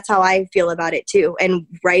that. That's how I feel about it too. And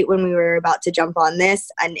right when we were about to jump on this,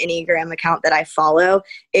 an Enneagram account that I follow,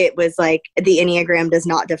 it was like, the Enneagram does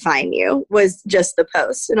not define you, was just the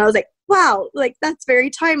post. And I was like, wow, like that's very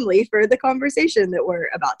timely for the conversation that we're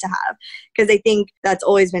about to have. Because I think that's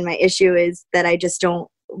always been my issue, is that I just don't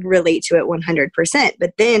relate to it 100%.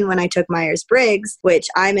 But then when I took Myers-Briggs, which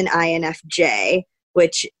I'm an INFJ,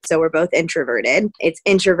 so we're both introverted. It's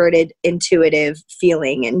introverted, intuitive,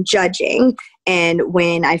 feeling, and judging. And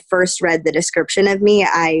when I first read the description of me,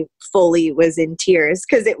 I fully was in tears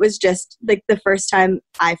because it was just like the first time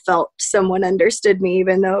I felt someone understood me,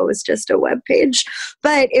 even though it was just a web page.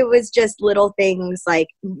 But it was just little things like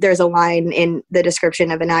there's a line in the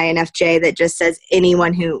description of an INFJ that just says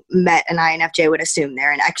anyone who met an INFJ would assume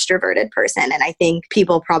they're an extroverted person. And I think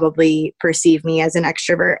people probably perceive me as an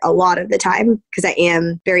extrovert a lot of the time because I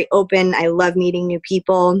am very open. I love meeting new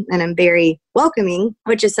people and I'm very welcoming,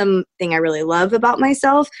 which is something I really love about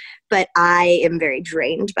myself. But I am very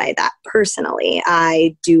drained by that personally.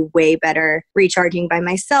 I do way better recharging by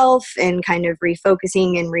myself and kind of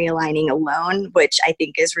refocusing and realigning alone, which I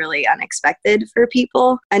think is really unexpected for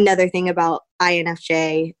people. Another thing about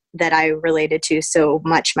INFJ that I related to so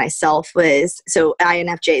much myself was, so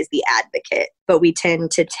INFJ is the advocate, but we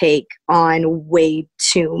tend to take on way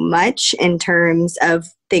too much in terms of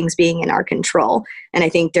things being in our control. And I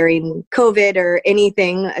think during COVID or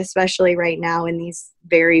anything, especially right now in these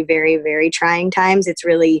very, very, very trying times, it's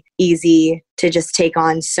really easy to just take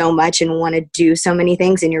on so much and want to do so many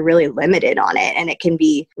things and you're really limited on it. And it can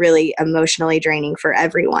be really emotionally draining for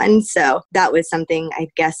everyone. So that was something I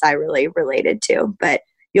guess I really related to. But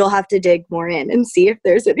you'll have to dig more in and see if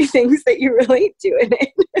there's any things that you relate to in it.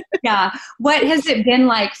 Yeah. What has it been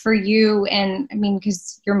like for you? And I mean,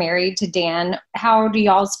 because you're married to Dan, how do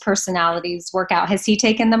y'all's personalities work out? Has he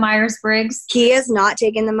taken the Myers-Briggs? He has not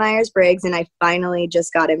taken the Myers-Briggs, and I finally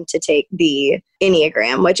just got him to take the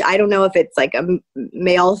Enneagram, which I don't know if it's like a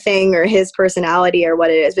male thing or his personality or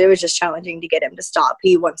what it is, but it was just challenging to get him to stop.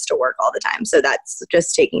 He wants to work all the time. So that's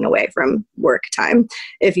just taking away from work time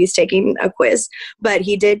if he's taking a quiz. But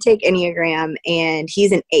he did take Enneagram, and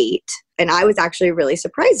he's an 8. And I was actually really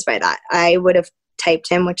surprised by that. I would have typed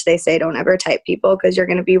him, which they say don't ever type people because you're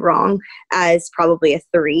going to be wrong, as probably a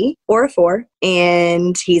 3 or a 4.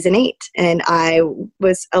 And he's an 8. And I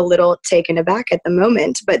was a little taken aback at the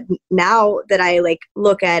moment. But now that I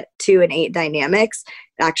look at 2 and 8 dynamics,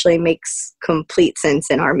 it actually makes complete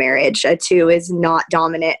sense in our marriage. A 2 is not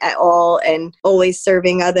dominant at all and always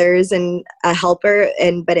serving others and a helper.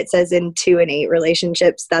 But it says in 2 and 8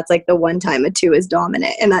 relationships, that's like the one time a 2 is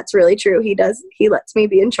dominant. And that's really true. He lets me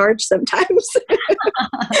be in charge sometimes.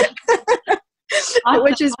 Awesome.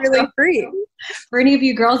 Which is really freeing. For any of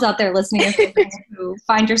you girls out there listening who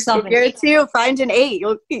find yourself if you're a 2, find an 8.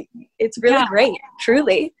 It's really great,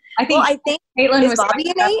 truly. I think Caitlin was Bobby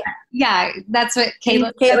an 8? Yeah, that's what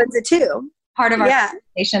Caitlin's a 2. Part of our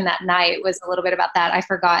conversation that night was a little bit about that. I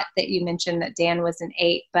forgot that you mentioned that Dan was an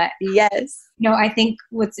 8, but yes. I think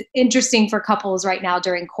what's interesting for couples right now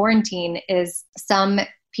during quarantine is some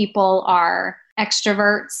people are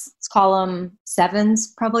extroverts. Let's call them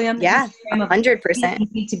 7s probably on the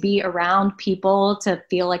 100%. Need to be around people to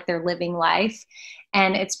feel like they're living life.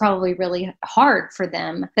 And it's probably really hard for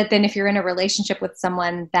them. But then if you're in a relationship with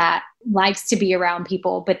someone that likes to be around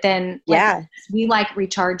people, but then we like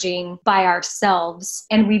recharging by ourselves,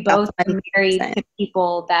 and we both are married to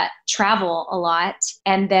people that travel a lot,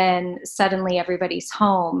 and then suddenly everybody's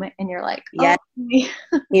home and you're like,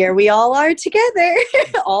 here we all are together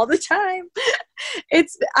all the time.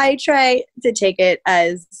 I try to take it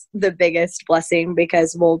as the biggest blessing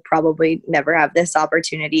because we'll probably never have this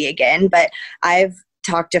opportunity again, but I've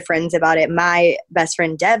talked to friends about it. My best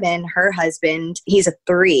friend Devin, her husband, he's a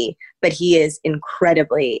 3, but he is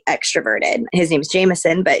incredibly extroverted. His name's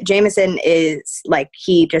Jameson, but Jameson is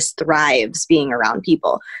he just thrives being around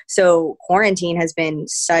people. So quarantine has been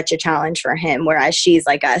such a challenge for him, whereas she's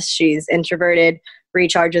like us. She's introverted,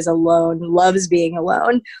 recharges alone, loves being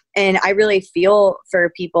alone. And I really feel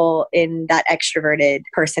for people in that extroverted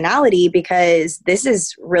personality because this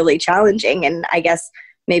is really challenging. And I guess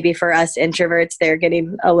maybe for us introverts, they're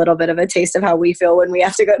getting a little bit of a taste of how we feel when we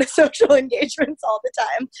have to go to social engagements all the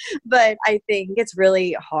time. But I think it's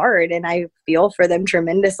really hard, and I feel for them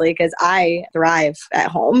tremendously because I thrive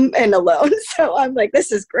at home and alone. So I'm like,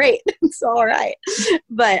 this is great. It's all right.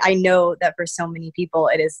 But I know that for so many people,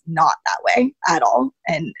 it is not that way at all.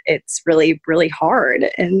 And it's really, really hard.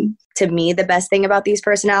 And to me, the best thing about these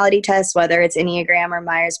personality tests, whether it's Enneagram or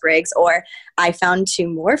Myers-Briggs, or I found 2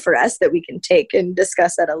 more for us that we can take and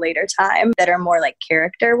discuss at a later time that are more like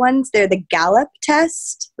character ones. They're the Gallup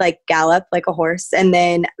test, like Gallup, like a horse, and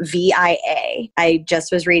then VIA. I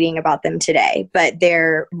just was reading about them today, but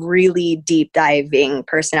they're really deep diving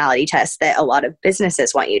personality tests that a lot of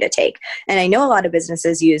businesses want you to take. And I know a lot of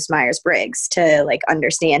businesses use Myers-Briggs to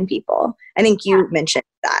understand people. I think you mentioned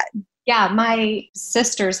that. Yeah, my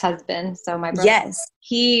sister's husband, so my brother,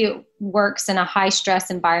 he works in a high stress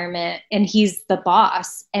environment and he's the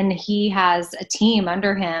boss, and he has a team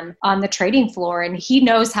under him on the trading floor, and he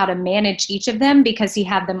knows how to manage each of them because he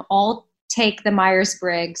had them all take the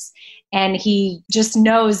Myers-Briggs and he just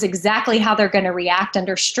knows exactly how they're going to react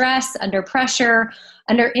under stress, under pressure,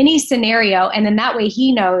 under any scenario. And then that way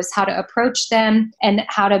he knows how to approach them and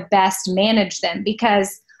how to best manage them.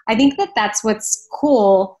 Because I think that that's what's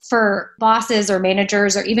cool for bosses or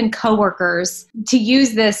managers or even coworkers to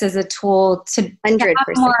use this as a tool to 100%. have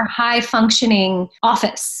a more high functioning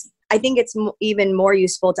office. I think it's even more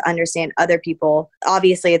useful to understand other people.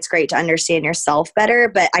 Obviously, it's great to understand yourself better,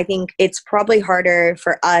 but I think it's probably harder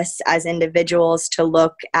for us as individuals to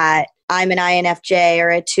look at, I'm an INFJ or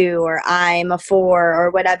a 2 or I'm a 4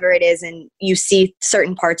 or whatever it is, and you see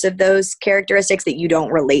certain parts of those characteristics that you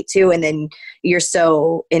don't relate to, and then you're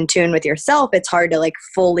so in tune with yourself, it's hard to like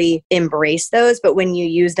fully embrace those. But when you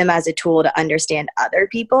use them as a tool to understand other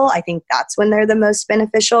people, I think that's when they're the most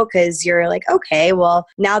beneficial, because you're like, okay, well,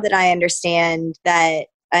 now that I understand that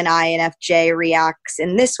an INFJ reacts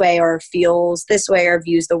in this way or feels this way or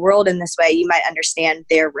views the world in this way, you might understand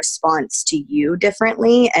their response to you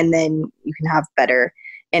differently, and then you can have better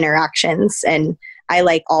interactions. And I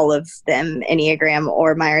like all of them, Enneagram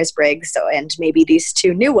or Myers-Briggs, and maybe these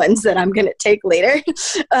 2 new ones that I'm going to take later,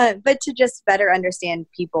 but to just better understand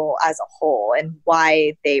people as a whole and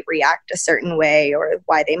why they react a certain way or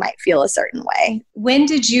why they might feel a certain way. When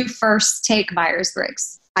did you first take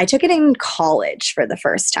Myers-Briggs? I took it in college for the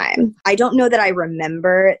first time. I don't know that I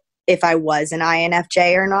remember if I was an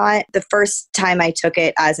INFJ or not. The first time I took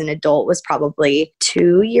it as an adult was probably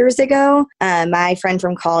 2 years ago. My friend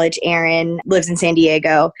from college, Erin, lives in San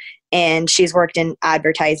Diego, and she's worked in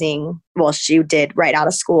advertising. Well, she did right out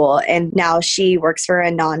of school. And now she works for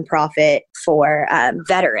a nonprofit for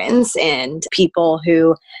veterans and people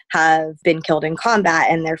who have been killed in combat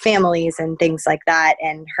and their families and things like that.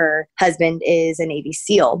 And her husband is a Navy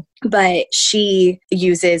SEAL. But she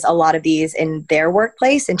uses a lot of these in their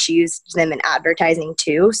workplace, and she used them in advertising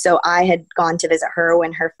too. So I had gone to visit her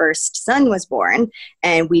when her first son was born,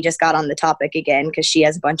 and we just got on the topic again because she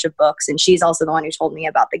has a bunch of books, and she's also the one who told me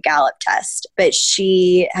about the Gallup test. But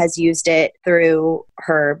she has used it through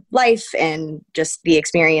her life and just the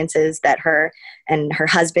experiences that her and her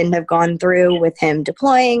husband have gone through with him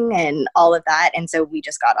deploying and all of that. And so we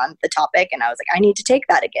just got on the topic, and I was like, I need to take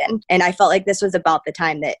that again. And I felt like this was about the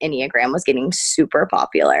time that Enneagram was getting super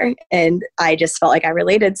popular. And I just felt like I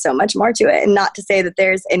related so much more to it. And not to say that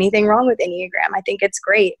there's anything wrong with Enneagram. I think it's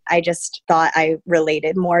great. I just thought I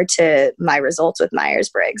related more to my results with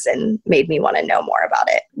Myers-Briggs and made me want to know more about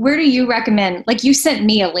it. Where do you recommend? Like, you sent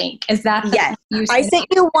me a link. Is that Yes. I sent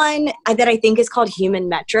you one that I think is called Human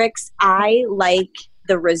Metrics. I like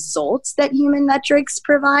the results that Human Metrics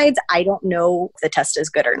provides. I don't know if the test is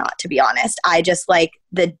good or not, to be honest. I just like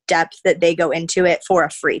the depth that they go into it for a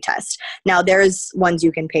free test. Now, there's ones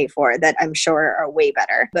you can pay for that I'm sure are way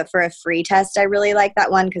better. But for a free test, I really like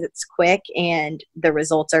that one because it's quick and the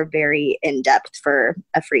results are very in-depth for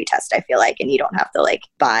a free test, I feel like. And you don't have to like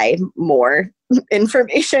buy more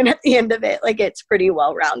information at the end of it. Like, it's pretty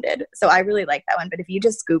well-rounded. So I really like that one. But if you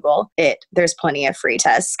just Google it, there's plenty of free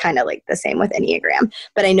tests, kind of like the same with Enneagram.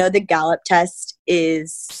 But I know the Gallup test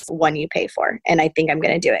is one you pay for. And I think I'm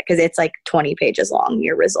going to do it because it's like 20 pages long,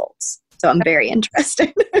 your results. So I'm very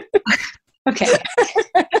interested. Okay.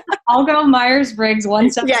 I'll go Myers-Briggs one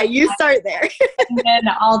step. Yeah, you start there. And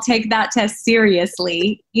then I'll take that test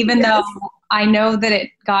seriously, even though I know that it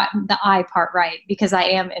got the I part right because I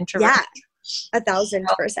am introverted. Yeah.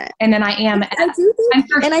 1,000%. And then I am. I do think,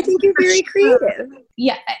 and I think you're very creative.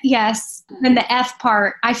 Yeah. Yes. And the F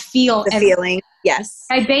part, I feel The feeling. Yes.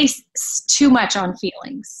 I base too much on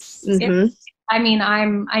feelings. Mm-hmm.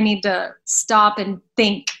 I need to stop and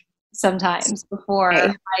think sometimes before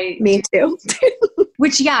Me too.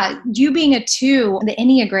 Which, yeah, you being a 2, the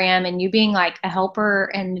Enneagram, and you being like a helper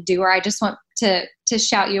and a doer, I just want to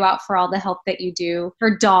shout you out for all the help that you do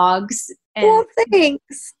for dogs. And well,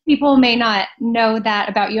 thanks. People may not know that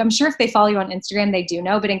about you. I'm sure if they follow you on Instagram, they do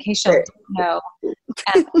know. But in case you don't know,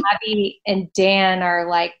 Abby and Dan are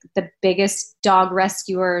like the biggest dog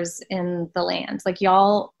rescuers in the land. Like, did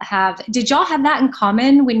y'all have that in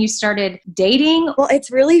common when you started dating? Well, it's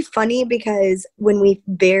really funny because when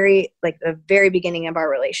the very beginning of our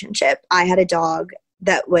relationship, I had a dog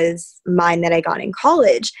that was mine that I got in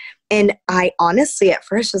college. And I honestly at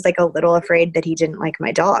first was like a little afraid that he didn't like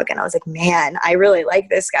my dog. And I was like, man, I really like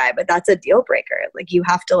this guy, but that's a deal breaker. Like, you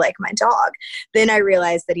have to like my dog. Then I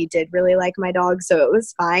realized that he did really like my dog, so it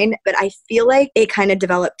was fine. But I feel like it kind of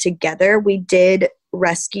developed together. We did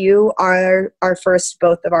rescue our first,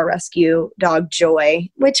 both of our rescue dog, Joy,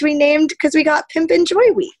 which we named because we got Pimpin'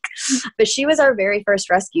 Joy Week. But she was our very first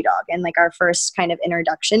rescue dog and like our first kind of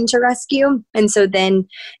introduction to rescue. And so then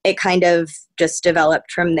it kind of just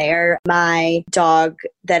developed from there. My dog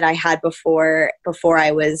that I had before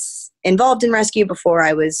I was involved in rescue, before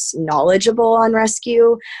I was knowledgeable on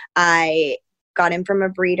rescue, I got him from a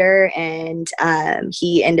breeder, and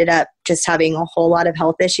he ended up just having a whole lot of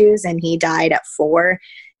health issues, and he died at 4.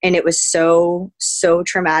 And it was so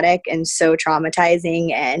traumatic and so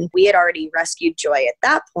traumatizing. And we had already rescued Joy at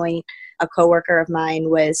that point. A coworker of mine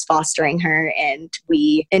was fostering her, and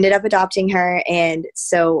we ended up adopting her. And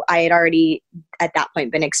so I had already at that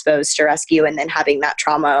point been exposed to rescue, and then having that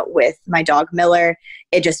trauma with my dog Miller,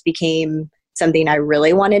 it just became something I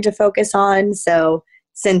really wanted to focus on. So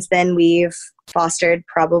since then, we've fostered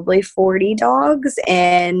probably 40 dogs,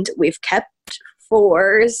 and we've kept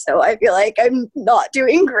 4. So I feel like I'm not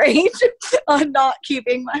doing great on not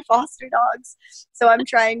keeping my foster dogs. So I'm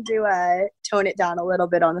trying to tone it down a little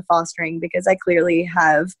bit on the fostering, because I clearly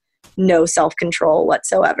have no self-control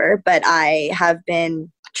whatsoever. But I have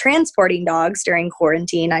been transporting dogs during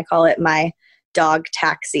quarantine. I call it my dog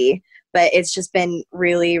taxi. But it's just been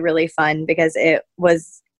really, really fun, because it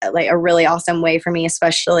was like a really awesome way for me,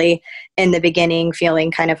 especially in the beginning, feeling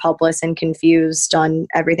kind of helpless and confused on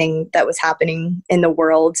everything that was happening in the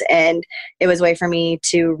world. And it was a way for me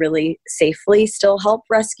to really safely still help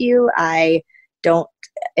rescue. I don't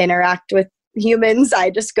interact with humans. I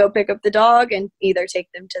just go pick up the dog and either take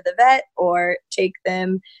them to the vet or take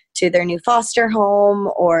them to their new foster home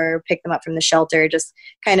or pick them up from the shelter, just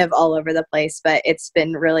kind of all over the place. But it's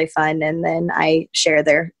been really fun. And then I share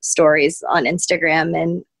their stories on Instagram,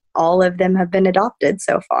 and all of them have been adopted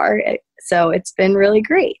so far. So it's been really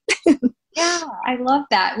great. Yeah, I love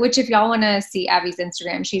that. Which, if y'all want to see Abby's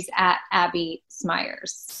Instagram, she's at Abby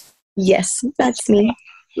Smyers. Yes, that's me.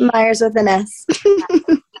 Myers with an S.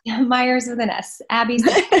 Myers with an S. Abby's.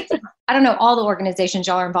 I don't know all the organizations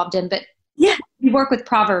y'all are involved in, but yeah, you work with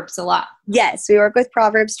Proverbs a lot. Yes, we work with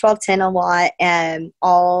Proverbs 12:10 a lot, and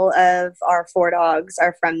all of our 4 dogs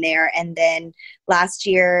are from there. And then last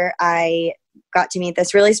year, I got to meet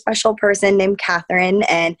this really special person named Catherine,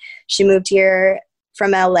 and she moved here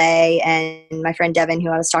from LA, and my friend Devin, who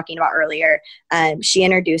I was talking about earlier, she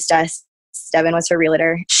introduced us. Devin was her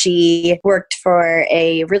realtor. She worked for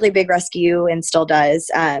a really big rescue and still does,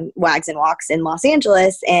 Wags and Walks in Los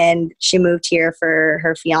Angeles, and she moved here for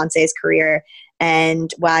her fiance's career.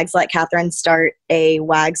 And Wags let Catherine start a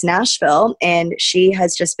Wags Nashville, and she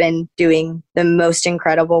has just been doing the most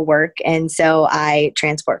incredible work. And so I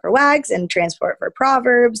transport for Wags and transport for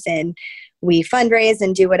Proverbs, and we fundraise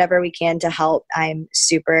and do whatever we can to help. I'm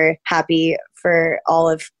super happy for all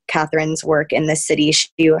of Catherine's work in the city.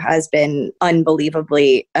 She has been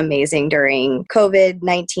unbelievably amazing during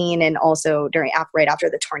COVID-19 and also right after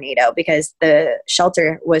the tornado, because the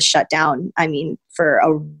shelter was shut down. I mean, for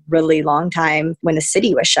a really long time when the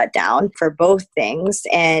city was shut down for both things.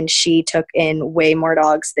 And she took in way more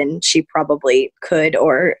dogs than she probably could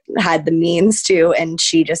or had the means to. And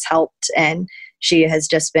she just helped, and she has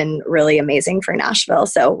just been really amazing for Nashville.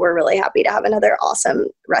 So we're really happy to have another awesome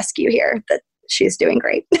rescue here that she's doing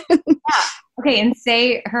great. Yeah. Okay, and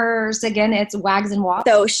say hers again. It's Wags and Walks.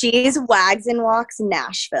 So she's Wags and Walks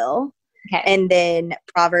Nashville. Okay. And then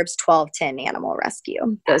Proverbs 12:10 Animal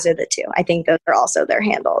Rescue. Those are the 2. I think those are also their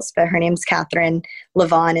handles. But her name's Catherine.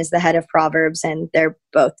 Levon is the head of Proverbs, and they're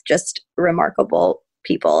both just remarkable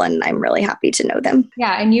people, and I'm really happy to know them.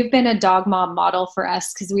 Yeah, and you've been a dog mom model for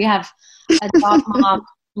us, because we have a dog mom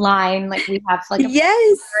line. Like, we have like a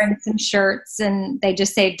yes, and some shirts, and they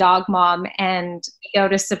just say dog mom, and we go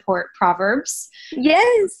to support Proverbs.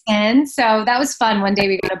 Yes. And so that was fun. One day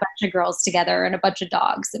we got a bunch of girls together and a bunch of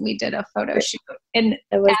dogs, and we did a photo shoot. And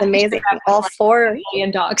it was amazing. All 4 million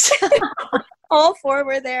dogs. All 4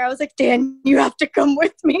 were there. I was like, Dan, you have to come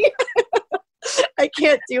with me. I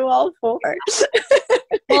can't do all 4.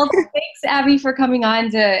 Well, thanks, Abby, for coming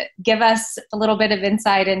on to give us a little bit of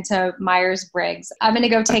insight into Myers-Briggs. I'm going to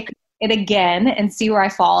go take it again and see where I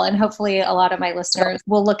fall. And hopefully a lot of my listeners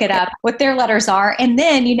will look it up, what their letters are. And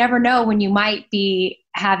then you never know when you might be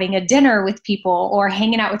having a dinner with people or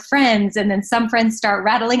hanging out with friends. And then some friends start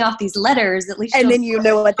rattling off these letters. At least, and then you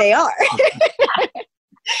know what they are.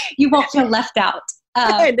 You won't feel left out.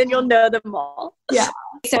 And then you'll know them all. Yeah.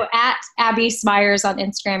 So at Abby Smyers on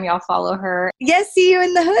Instagram, y'all follow her. Yes, see you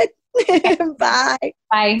in the hood. Bye.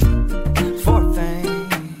 Bye. Fourth thing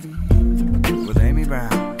with Amy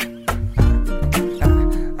Brown.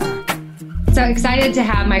 So So excited to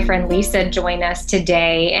have my friend Lisa join us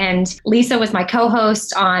today. And Lisa was my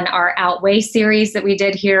co-host on our Outweigh series that we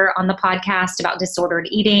did here on the podcast about disordered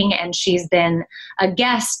eating. And she's been a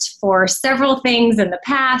guest for several things in the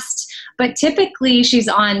past, but typically she's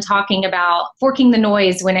on talking about forking the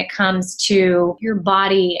noise when it comes to your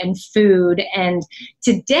body and food. And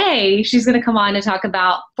today she's going to come on to talk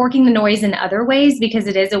about forking the noise in other ways, because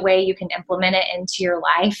it is a way you can implement it into your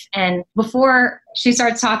life. And before she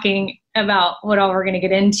starts talking about what all we're going to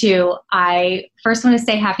get into, I first want to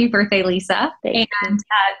say happy birthday, Lisa.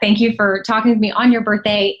 Thank you for talking with me on your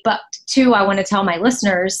birthday. But two, I want to tell my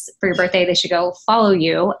listeners for your birthday, they should go follow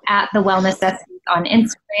you at The Wellness Necessities on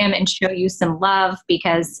Instagram and show you some love,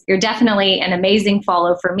 because you're definitely an amazing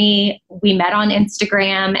follow for me. We met on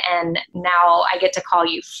Instagram and now I get to call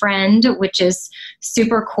you friend, which is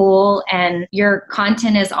super cool. And your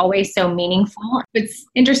content is always so meaningful. What's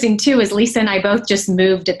interesting too is Lisa and I both just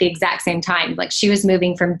moved at the exact same time. Like she was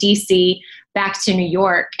moving from DC back to New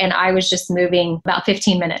York, and I was just moving about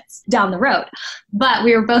 15 minutes down the road. But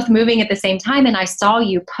we were both moving at the same time, and I saw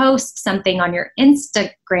you post something on your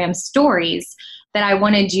Instagram stories that I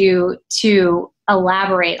wanted you to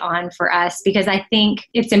elaborate on for us, because I think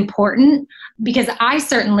it's important, because I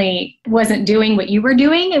certainly wasn't doing what you were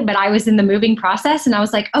doing, but I was in the moving process and I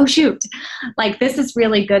was like, oh shoot, like this is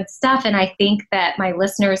really good stuff. And I think that my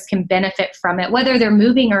listeners can benefit from it, whether they're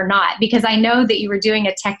moving or not, because I know that you were doing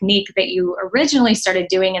a technique that you originally started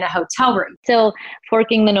doing in a hotel room. So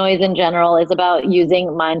forking the noise in general is about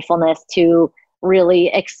using mindfulness to really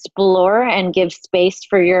explore and give space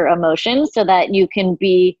for your emotions so that you can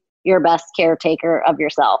be your best caretaker of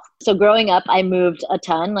yourself. So growing up, I moved a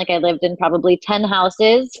ton. Like I lived in probably 10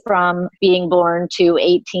 houses from being born to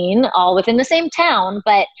 18, all within the same town.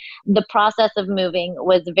 But the process of moving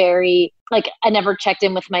was very, like, I never checked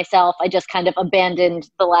in with myself. I just kind of abandoned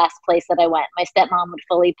the last place that I went. My stepmom would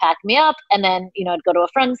fully pack me up, and then, I'd go to a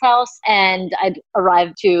friend's house and I'd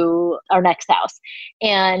arrive to our next house.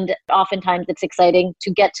 And oftentimes it's exciting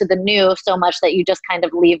to get to the new so much that you just kind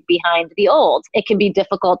of leave behind the old. It can be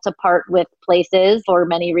difficult to part with places for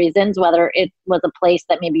many reasons, whether it was a place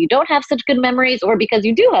that maybe you don't have such good memories or because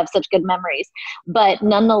you do have such good memories. But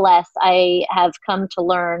nonetheless, I have come to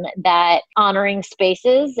learn that honoring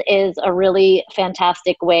spaces is a really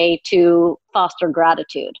fantastic way to foster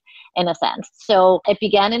gratitude in a sense. So it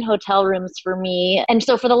began in hotel rooms for me. And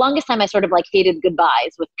so for the longest time, I sort of like hated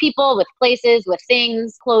goodbyes with people, with places, with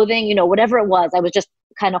things, clothing, whatever it was. I was just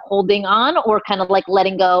kind of holding on or kind of like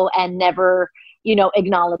letting go and never,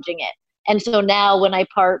 acknowledging it. And so now when I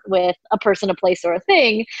part with a person, a place, or a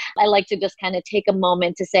thing, I like to just kind of take a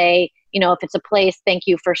moment to say, if it's a place, thank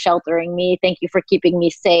you for sheltering me. Thank you for keeping me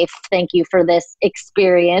safe. Thank you for this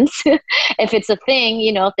experience. If it's a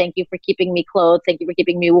thing, thank you for keeping me clothed. Thank you for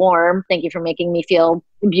keeping me warm. Thank you for making me feel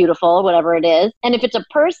beautiful, whatever it is. And if it's a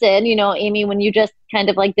person, Amy, when you just kind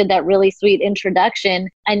of like did that really sweet introduction,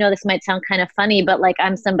 I know this might sound kind of funny, but like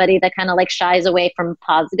I'm somebody that kind of like shies away from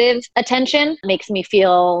positive attention, makes me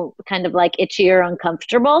feel kind of like itchy or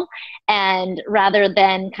uncomfortable. And rather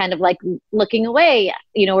than kind of like looking away,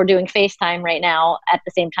 we're doing FaceTime right now at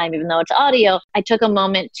the same time, even though it's audio, I took a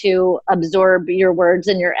moment to absorb your words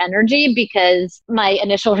and your energy, because my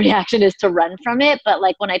initial reaction is to run from it. But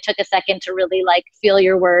like when I took a second to really like feel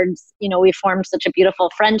your words, we formed such a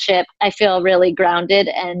beautiful friendship. I feel really grounded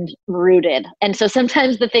and rooted. And so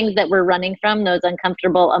sometimes the things that we're running from, those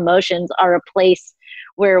uncomfortable emotions, are a place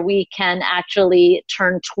where we can actually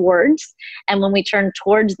turn towards. And when we turn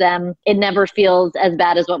towards them, it never feels as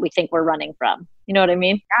bad as what we think we're running from. You know what I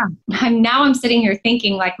mean? Yeah. Now I'm sitting here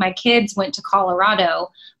thinking like my kids went to Colorado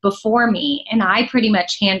before me, and I pretty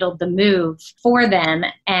much handled the move for them,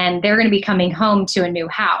 and they're going to be coming home to a new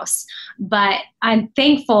house. But I'm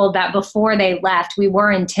thankful that before they left, we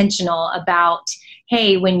were intentional about,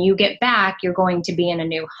 hey, when you get back, you're going to be in a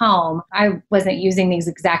new home. I wasn't using these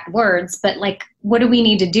exact words, but like, what do we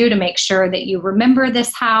need to do to make sure that you remember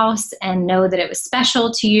this house and know that it was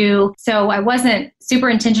special to you? So I wasn't super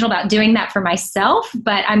intentional about doing that for myself,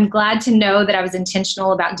 but I'm glad to know that I was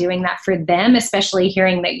intentional about doing that for them, especially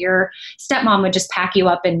hearing that your stepmom would just pack you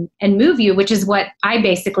up and move you, which is what I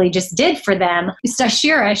basically just did for them.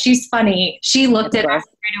 Stashira, she's funny. She looked at us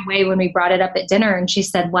right away when we brought it up at dinner, and she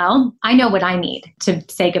said, well, I know what I need to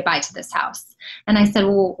say goodbye to this house. And I said,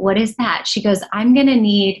 well, what is that? She goes, I'm going to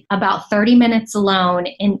need about 30 minutes alone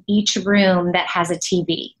in each room that has a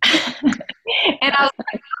TV. And I was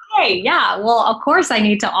like, okay, yeah, well, of course I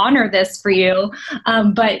need to honor this for you.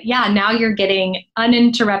 But yeah, now you're getting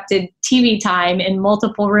uninterrupted TV time in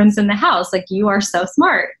multiple rooms in the house. Like, you are so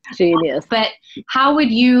smart. Genius. But how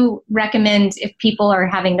would you recommend if people are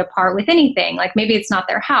having to part with anything? Like maybe it's not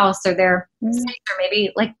their house or their space, or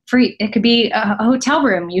maybe like free, it could be a hotel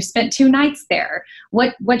room. You spent 2 nights there.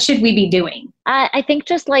 What should we be doing? I think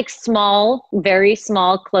just like small, very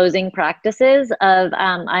small closing practices of,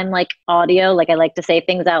 I'm like audio, like I like to say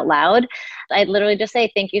things out loud. I'd literally just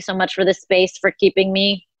say, thank you so much for the space, for keeping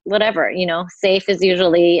me whatever, safe is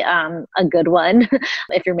usually a good one.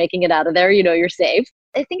 If you're making it out of there, you're safe.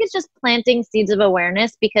 I think it's just planting seeds of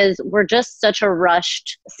awareness because we're just such a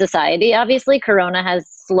rushed society. Obviously, Corona has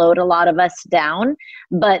slowed a lot of us down,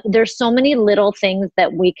 but there's so many little things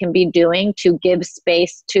that we can be doing to give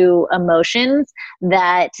space to emotions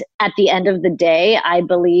that at the end of the day, I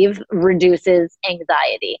believe reduces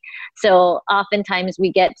anxiety. So oftentimes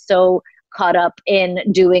we get so caught up in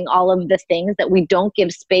doing all of the things that we don't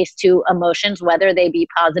give space to emotions, whether they be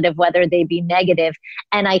positive, whether they be negative.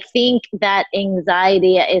 And I think that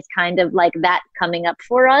anxiety is kind of like that coming up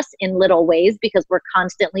for us in little ways because we're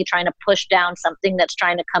constantly trying to push down something that's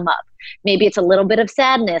trying to come up. Maybe it's a little bit of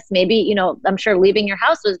sadness. Maybe, I'm sure leaving your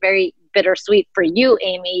house was very bittersweet for you,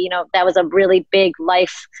 Amy. That was a really big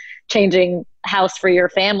life changing house for your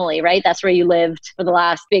family, right? That's where you lived for the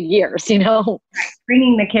last big years,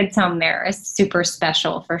 Bringing the kids home there is super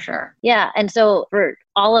special for sure. Yeah. And so for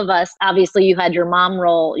all of us, obviously you had your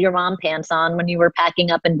mom pants on when you were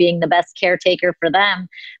packing up and being the best caretaker for them.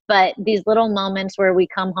 But these little moments where we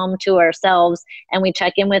come home to ourselves and we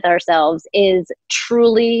check in with ourselves is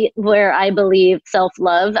truly where I believe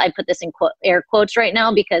self-love, I put this in air quotes right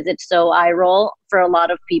now because it's so eye roll for a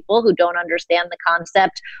lot of people who don't understand the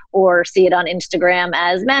concept or see it on Instagram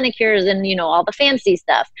as manicures and, all the fancy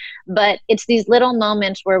stuff. But it's these little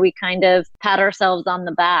moments where we kind of pat ourselves on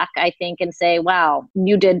the back, I think, and say, wow,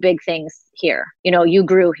 you did big things here. You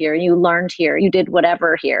grew here, you learned here, you did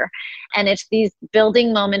whatever here. And it's these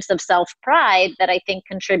building moments of self-pride that I think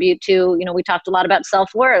contribute to, we talked a lot about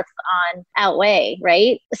self-worth on Outweigh,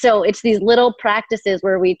 right? So it's these little practices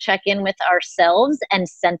where we check in with ourselves and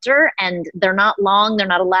center, and they're not long, they're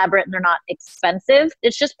not elaborate, and they're not expensive.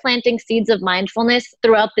 It's just planting seeds of mindfulness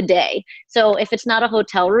throughout the day. So if it's not a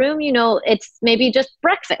hotel room, it's maybe just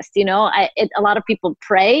breakfast. A lot of people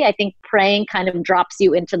pray. I think praying kind of drops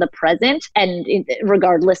you into the present, and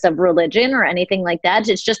regardless of religion or anything like that,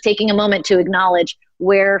 it's just taking a moment to acknowledge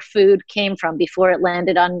where food came from before it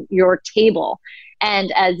landed on your table.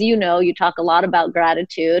 And as you talk a lot about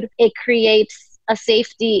gratitude. It creates a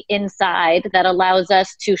safety inside that allows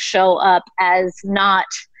us to show up as not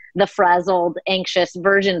the frazzled, anxious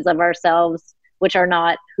versions of ourselves, which are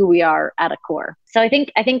not who we are at a core. So I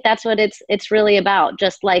think that's what it's really about.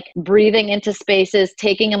 Just like breathing into spaces,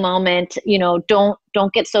 taking a moment,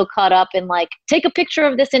 don't get so caught up in like, take a picture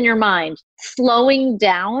of this in your mind. Slowing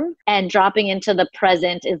down and dropping into the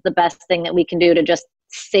present is the best thing that we can do to just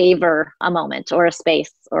savor a moment or a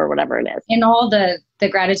space or whatever it is. And all the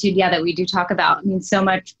gratitude, that we do talk about. So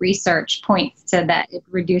much research points to that. It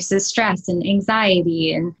reduces stress and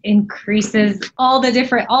anxiety and increases all the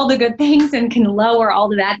good things and can lower all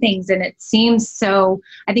the bad things. And it seems so,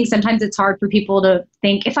 I think sometimes it's hard for people to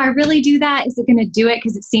think, if I really do that, is it going to do it?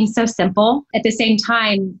 Because it seems so simple. At the same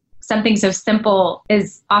time, something so simple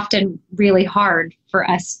is often really hard for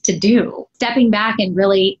us to do. Stepping back and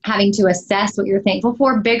really having to assess what you're thankful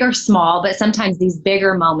for, big or small, but sometimes these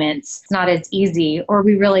bigger moments, it's not as easy, or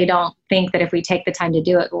we really don't think that if we take the time to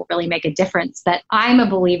do it, it will really make a difference. But I'm a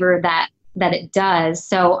believer that it does.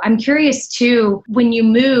 So I'm curious too, when you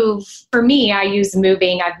move, for me, I use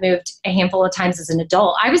moving. I've moved a handful of times as an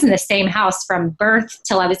adult. I was in the same house from birth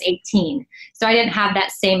till I was 18. So I didn't have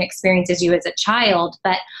that same experience as you as a child,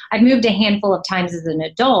 but I've moved a handful of times as an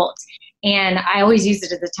adult. And I always use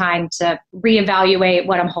it as a time to reevaluate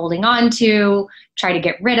what I'm holding on to, try to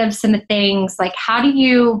get rid of some things. Like, how do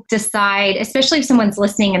you decide, especially if someone's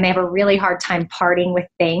listening and they have a really hard time parting with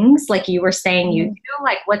things, like you were saying you do,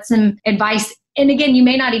 like what's some advice? And again, you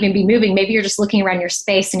may not even be moving. Maybe you're just looking around your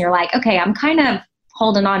space and you're like, okay, I'm kind of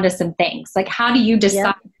holding on to some things. Like, how do you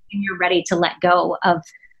decide when you're ready to let go of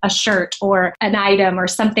a shirt or an item or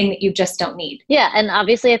something that you just don't need? Yeah. And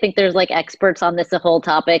obviously I think there's like experts on this, the whole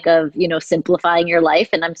topic of, simplifying your life.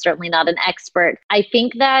 And I'm certainly not an expert. I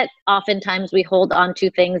think that oftentimes we hold on to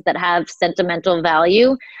things that have sentimental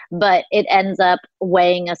value, but it ends up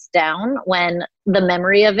weighing us down when the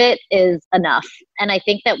memory of it is enough. And I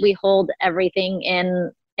think that we hold everything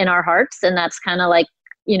in our hearts. And that's kind of like,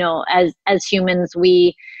 as humans,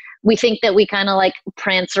 we think that we kind of like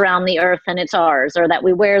prance around the earth and it's ours, or that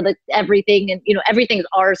we wear everything and, everything's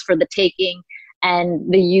ours for the taking.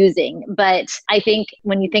 and the using. But I think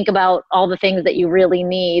when you think about all the things that you really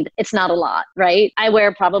need, it's not a lot, right? I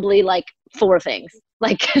wear probably like 4 things.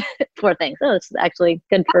 Like 4 things. Oh, it's actually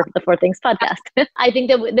good for the 4 Things podcast. I think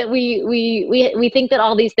that we think that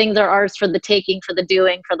all these things are ours for the taking, for the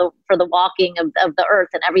doing, for the walking of the earth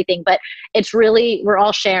and everything. But it's really, we're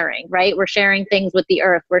all sharing, right? We're sharing things with the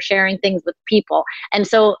earth. We're sharing things with people. And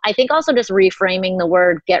so I think also just reframing the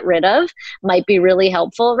word get rid of might be really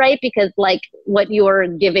helpful, right? Because like what you're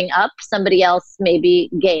giving up, somebody else may be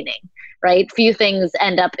gaining, right? Few things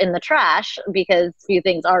end up in the trash because few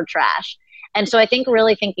things are trash. And so I think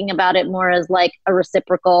really thinking about it more as like a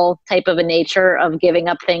reciprocal type of a nature of giving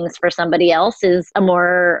up things for somebody else is a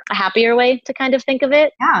more happier way to kind of think of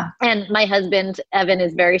it. Yeah. And my husband, Evan,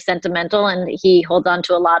 is very sentimental and he holds on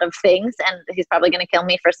to a lot of things, and he's probably going to kill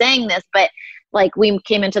me for saying this, but like we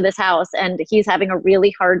came into this house and he's having a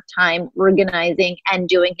really hard time organizing and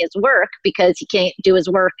doing his work because he can't do his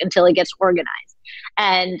work until he gets organized.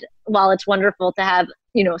 And while it's wonderful to have,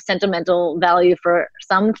 you know, sentimental value for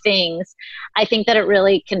some things, I think that it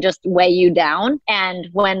really can just weigh you down. And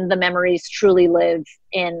when the memories truly live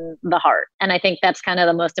in the heart. And I think that's kind of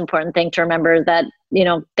the most important thing to remember, is that, you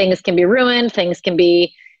know, things can be ruined, things can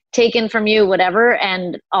be taken from you, whatever.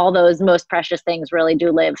 And all those most precious things really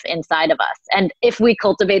do live inside of us. And if we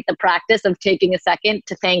cultivate the practice of taking a second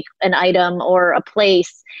to thank an item or a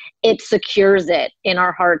place, it secures it in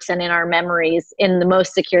our hearts and in our memories in the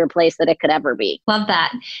most secure place that it could ever be. Love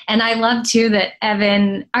that. And I love too that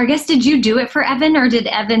Evan, I guess, did you do it for Evan, or did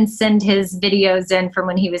Evan send his videos in from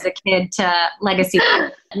when he was a kid to Legacy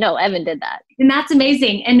Box? No, Evan did that. And that's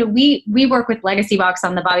amazing. And we work with Legacy Box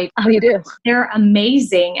on the Bobby. Oh, you do? They're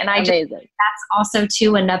amazing. And amazing. That's also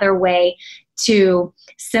too another way to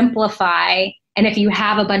simplify. And if you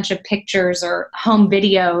have a bunch of pictures or home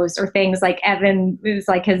videos or things like Evan, it was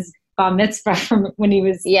like his bar mitzvah from when he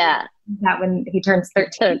was, when he turns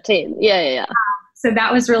 13. Yeah. So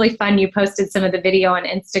that was really fun. You posted some of the video on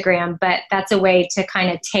Instagram, but that's a way to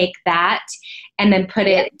kind of take that and then put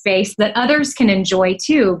it in space that others can enjoy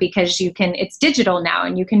too, because it's digital now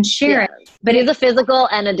and you can share it. But he's a physical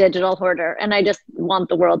and a digital hoarder. And I just want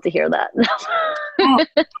the world to hear that.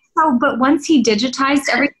 But once he digitized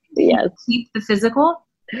everything, keep the physical?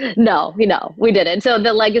 No, we didn't. So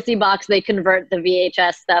the Legacy Box, they convert the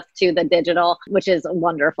VHS stuff to the digital, which is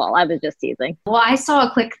wonderful. I was just teasing. Well, I saw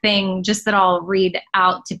a quick thing just that I'll read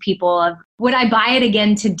out to people of, would I buy it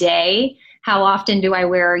again today? How often do I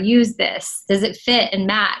wear or use this? Does it fit and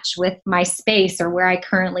match with my space or where I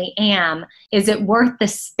currently am? Is it worth the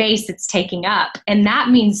space it's taking up? And that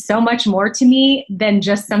means so much more to me than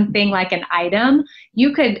just something like an item.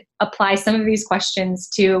 You could apply some of these questions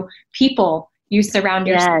to people you surround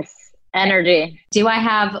yourself. Yes, energy. Do I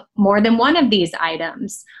have more than one of these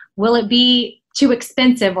items? Will it be too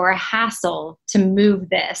expensive or a hassle to move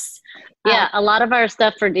this? Yeah, a lot of our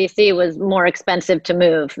stuff for DC was more expensive to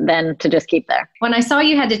move than to just keep there. When I saw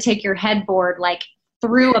you had to take your headboard like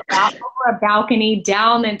through over a balcony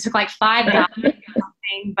down, and it took like 5 hours or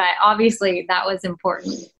something, but obviously that was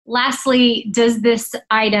important. Lastly, does this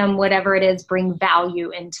item, whatever it is, bring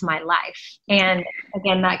value into my life? And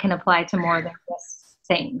again, that can apply to more than just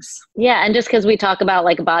things. Yeah. And just because we talk about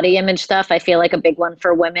like body image stuff, I feel like a big one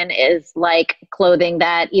for women is like clothing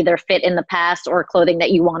that either fit in the past or clothing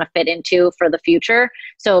that you want to fit into for the future.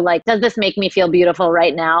 So like, does this make me feel beautiful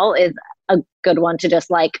right now is a good one to just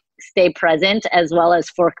like stay present as well as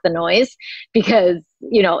fork the noise. Because,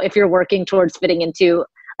 you know, if you're working towards fitting into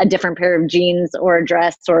a different pair of jeans or a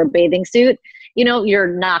dress or a bathing suit, you know, you're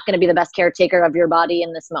not going to be the best caretaker of your body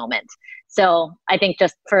in this moment. So I think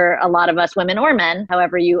just for a lot of us, women or men,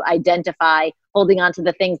 however you identify, holding on to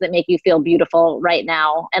the things that make you feel beautiful right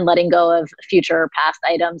now and letting go of future past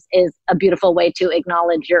items is a beautiful way to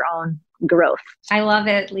acknowledge your own growth. I love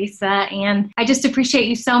it, Lisa. And I just appreciate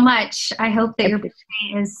you so much. I hope that your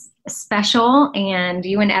birthday is special and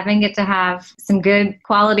you and Evan get to have some good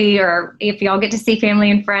quality, or if y'all get to see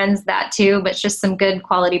family and friends, that too, but just some good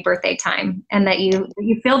quality birthday time, and that you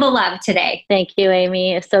feel the love today. Thank you,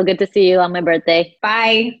 Amy. It's so good to see you on my birthday.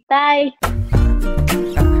 Bye. Bye.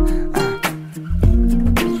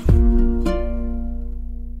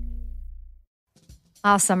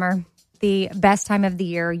 Summer, the best time of the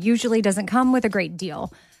year, usually doesn't come with a great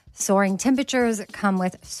deal. Soaring temperatures come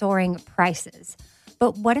with soaring prices.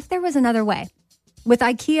 But what if there was another way? With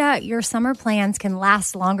IKEA, your summer plans can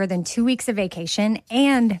last longer than 2 weeks of vacation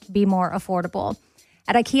and be more affordable.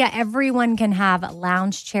 At IKEA, everyone can have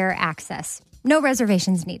lounge chair access. No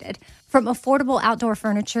reservations needed. From affordable outdoor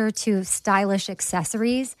furniture to stylish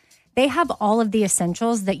accessories, They have all of the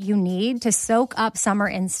essentials that you need to soak up summer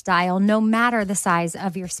in style, no matter the size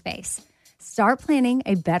of your space. Start planning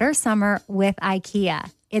a better summer with IKEA.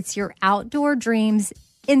 It's your outdoor dreams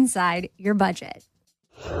inside your budget.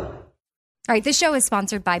 All right, this show is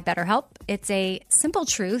sponsored by BetterHelp. It's a simple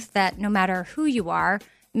truth that no matter who you are,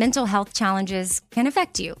 mental health challenges can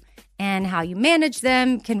affect you, and how you manage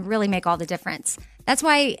them can really make all the difference. That's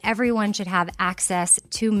why everyone should have access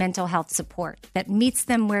to mental health support that meets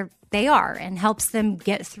them where they are and helps them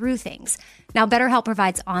get through things. Now, BetterHelp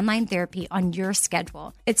provides online therapy on your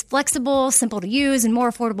schedule. It's flexible, simple to use, and more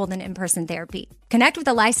affordable than in-person therapy. Connect with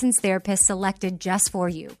a licensed therapist selected just for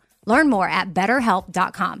you. Learn more at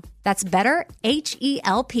BetterHelp.com. That's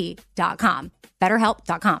BetterHelp.com.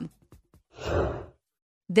 BetterHelp.com.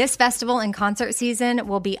 This festival and concert season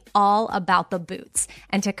will be all about the boots,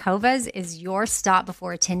 and Tecovas is your stop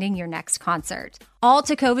before attending your next concert. All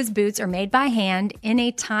Tecovas boots are made by hand in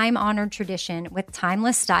a time-honored tradition with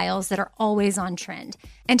timeless styles that are always on trend.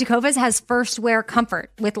 And Tecovas has first wear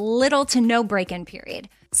comfort with little to no break-in period.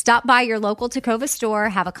 Stop by your local Tecovas store,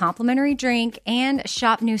 have a complimentary drink, and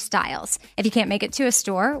shop new styles. If you can't make it to a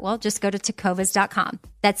store, well, just go to tecovas.com.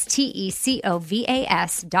 That's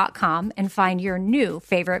TECOVAS.com and find your new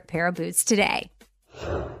favorite pair of boots today.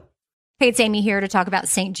 Hey, it's Amy here to talk about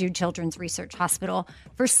St. Jude Children's Research Hospital.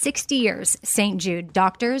 For 60 years, St. Jude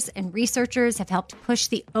doctors and researchers have helped push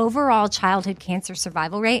the overall childhood cancer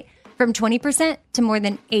survival rate from 20% to more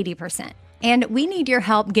than 80%. And we need your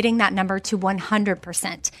help getting that number to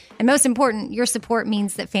 100%. And most important, your support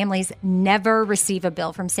means that families never receive a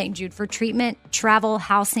bill from St. Jude for treatment, travel,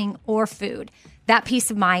 housing, or food. That peace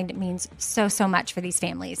of mind means so much for these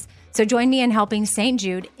families. So join me in helping St.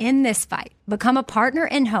 Jude in this fight. Become a partner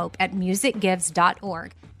in hope at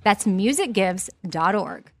musicgives.org. That's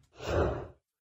musicgives.org.